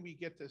 How can we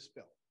get this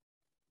built?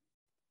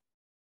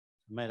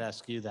 I might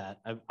ask you that.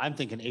 I'm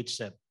thinking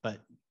HSIP,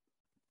 but.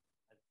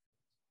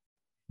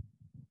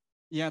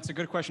 Yeah, it's a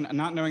good question.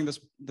 Not knowing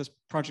this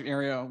project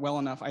area well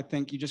enough, I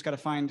think you just got to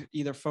find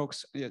either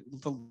folks,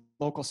 the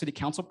local city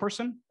council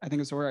person, I think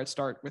is where I'd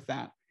start with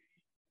that.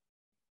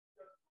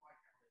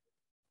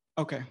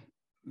 Okay,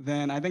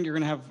 then I think you're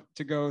going to have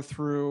to go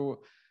through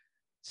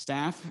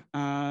staff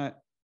and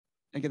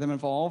get them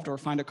involved, or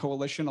find a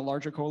coalition, a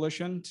larger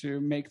coalition,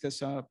 to make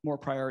this more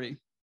priority.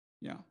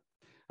 Yeah.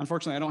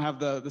 Unfortunately, I don't have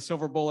the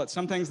silver bullet.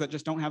 Some things that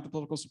just don't have the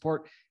political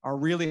support are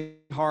really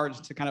hard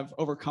to kind of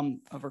overcome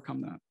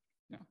that.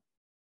 Yeah.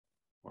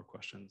 More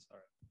questions? All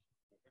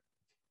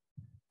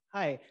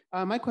right.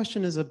 Hi, my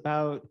question is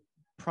about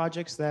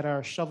projects that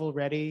are shovel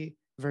ready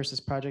versus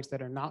projects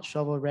that are not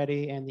shovel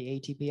ready and the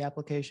ATP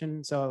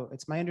application. So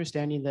it's my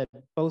understanding that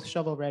both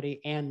shovel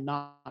ready and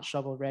not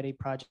shovel ready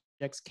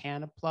projects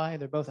can apply.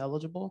 They're both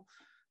eligible.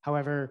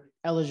 However,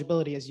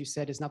 eligibility, as you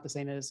said, is not the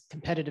same as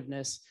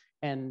competitiveness.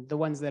 And the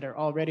ones that are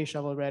already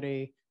shovel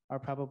ready are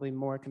probably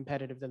more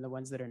competitive than the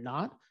ones that are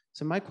not.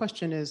 So my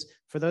question is,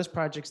 for those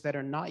projects that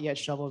are not yet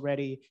shovel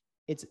ready,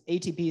 it's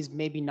ATP is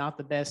maybe not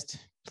the best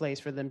place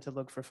for them to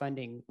look for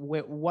funding.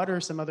 What are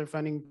some other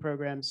funding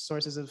programs,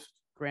 sources of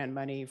grant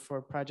money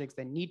for projects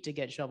that need to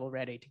get shovel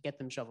ready to get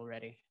them shovel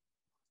ready?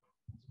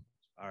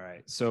 All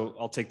right, so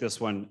I'll take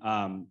this one.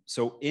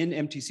 So in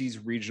MTC's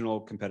regional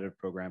competitive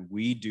program,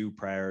 we do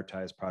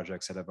prioritize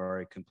projects that have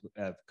already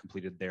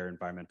completed their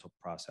environmental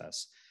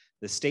process.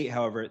 The state,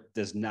 however,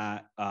 does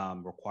not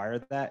require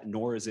that,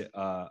 nor is it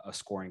a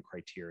scoring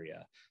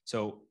criteria.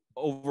 So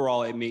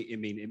overall, it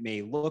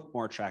may look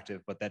more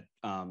attractive, but that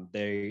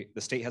the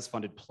state has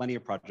funded plenty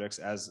of projects,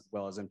 as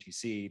well as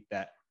MTC,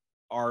 that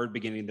are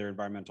beginning their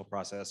environmental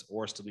process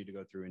or still need to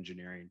go through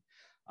engineering.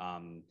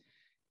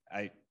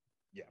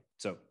 Yeah,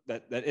 so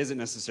that isn't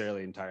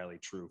necessarily entirely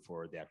true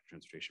for the active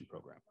transportation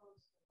program.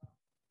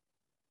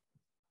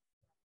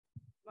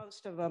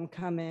 Most of them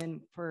come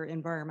in for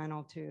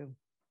environmental too.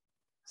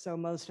 So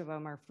most of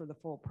them are for the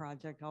full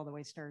project, all the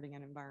way starting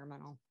in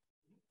environmental.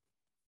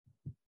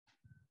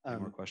 Any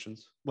more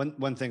questions?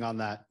 One thing on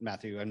that,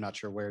 Matthew, I'm not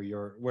sure where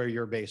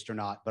you're based or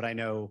not, but I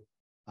know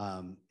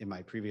in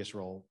my previous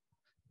role,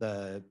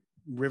 the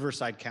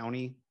Riverside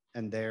County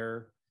and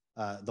their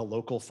the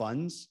local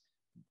funds,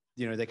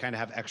 you know, they kind of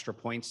have extra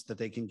points that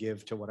they can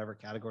give to whatever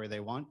category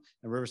they want.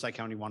 And Riverside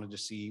County wanted to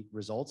see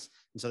results.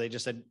 And so they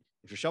just said,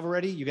 if you're shovel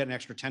ready, you get an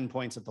extra 10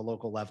 points at the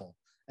local level.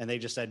 And they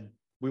just said,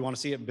 we want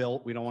to see it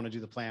built. We don't want to do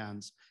the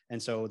plans.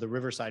 And so the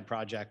Riverside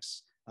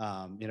projects,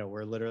 you know,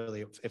 were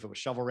literally, if it was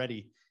shovel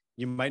ready,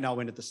 you might not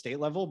win at the state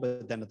level,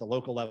 but then at the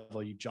local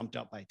level, you jumped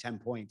up by 10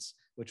 points,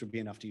 which would be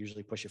enough to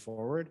usually push you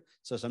forward.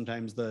 So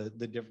sometimes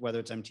whether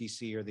it's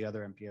MTC or the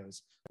other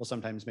MPOs will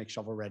sometimes make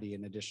shovel ready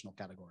an additional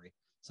category.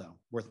 So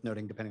worth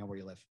noting, depending on where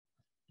you live.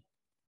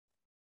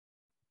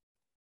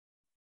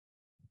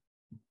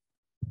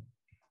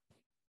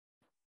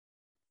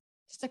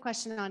 Just a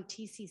question on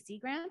TCC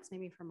grants,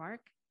 maybe for Mark.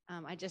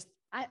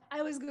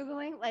 I was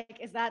Googling, like,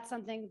 is that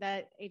something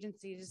that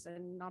agencies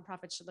and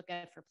nonprofits should look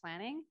at for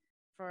planning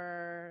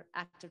for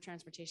active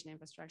transportation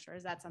infrastructure?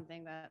 Is that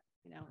something that,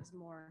 you know, is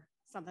more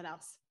something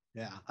else?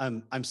 Yeah,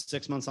 I'm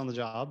 6 months on the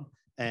job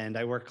and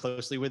I work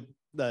closely with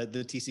the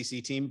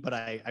TCC team, but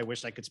I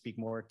wish I could speak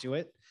more to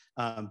it.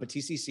 But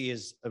TCC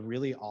is a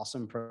really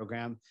awesome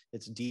program.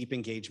 It's deep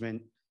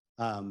engagement.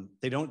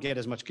 They don't get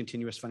as much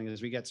continuous funding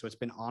as we get, so it's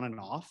been on and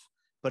off,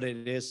 but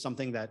it is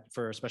something that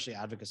for especially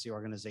advocacy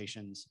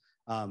organizations,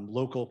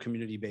 local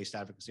community-based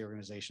advocacy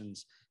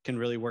organizations can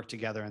really work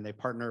together, and they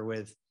partner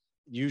with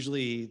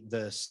usually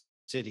the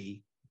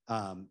city,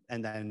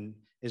 and then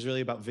is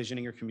really about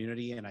visioning your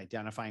community and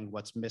identifying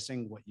what's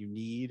missing, what you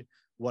need,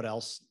 what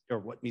else, or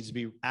what needs to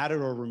be added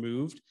or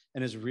removed,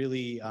 and is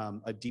really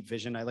a deep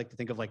vision. I like to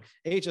think of like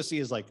AHSC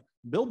is like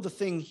build the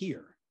thing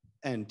here,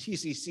 and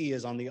TCC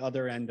is on the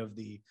other end of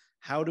the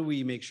how do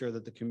we make sure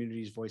that the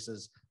community's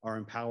voices are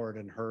empowered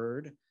and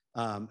heard?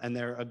 And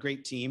they're a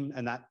great team,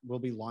 and that will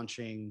be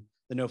launching,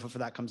 the NOFA for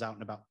that comes out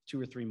in about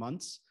 2 or 3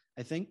 months,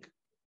 I think.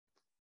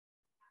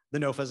 The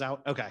NOFA's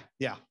out. Okay.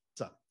 Yeah.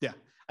 So yeah,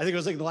 I think it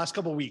was like the last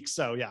couple of weeks.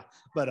 So yeah,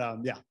 but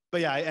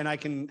yeah, and I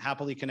can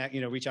happily connect,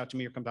 reach out to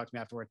me or come talk to me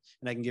afterward,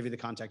 and I can give you the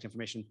contact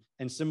information.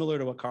 And similar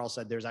to what Karl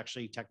said, there's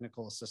actually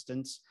technical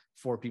assistance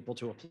for people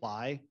to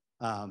apply.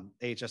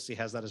 AHSC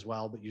has that as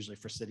well, but usually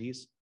for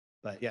cities.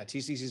 But yeah,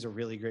 TCC is a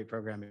really great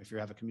program if you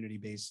have a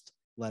community-based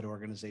led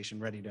organization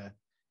ready to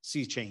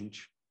see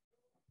change.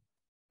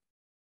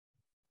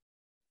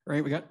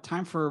 Great, we got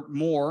time for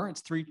more.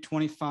 It's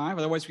 3:25.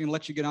 Otherwise, we can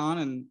let you get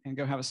on and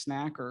go have a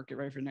snack or get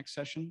ready for the next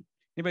session.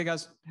 Anybody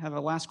guys have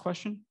a last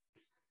question?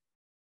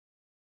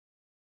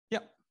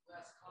 Yep.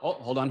 Oh,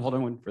 hold on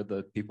one for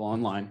the people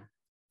online.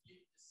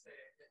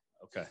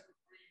 Okay.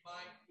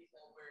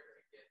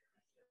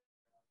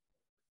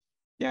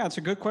 Yeah, it's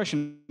a good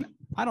question.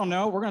 I don't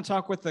know. We're going to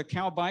talk with the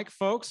Cal Bike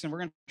folks, and we're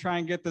going to try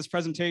and get this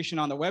presentation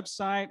on the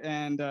website.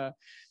 And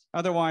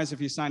otherwise,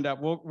 if you signed up,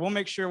 we'll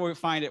make sure we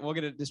find it. We'll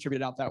get it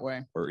distributed out that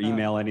way. Or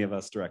email any of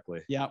us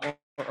directly. Yeah,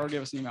 or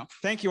give us an email.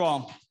 Thank you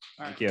all.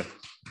 Thank you.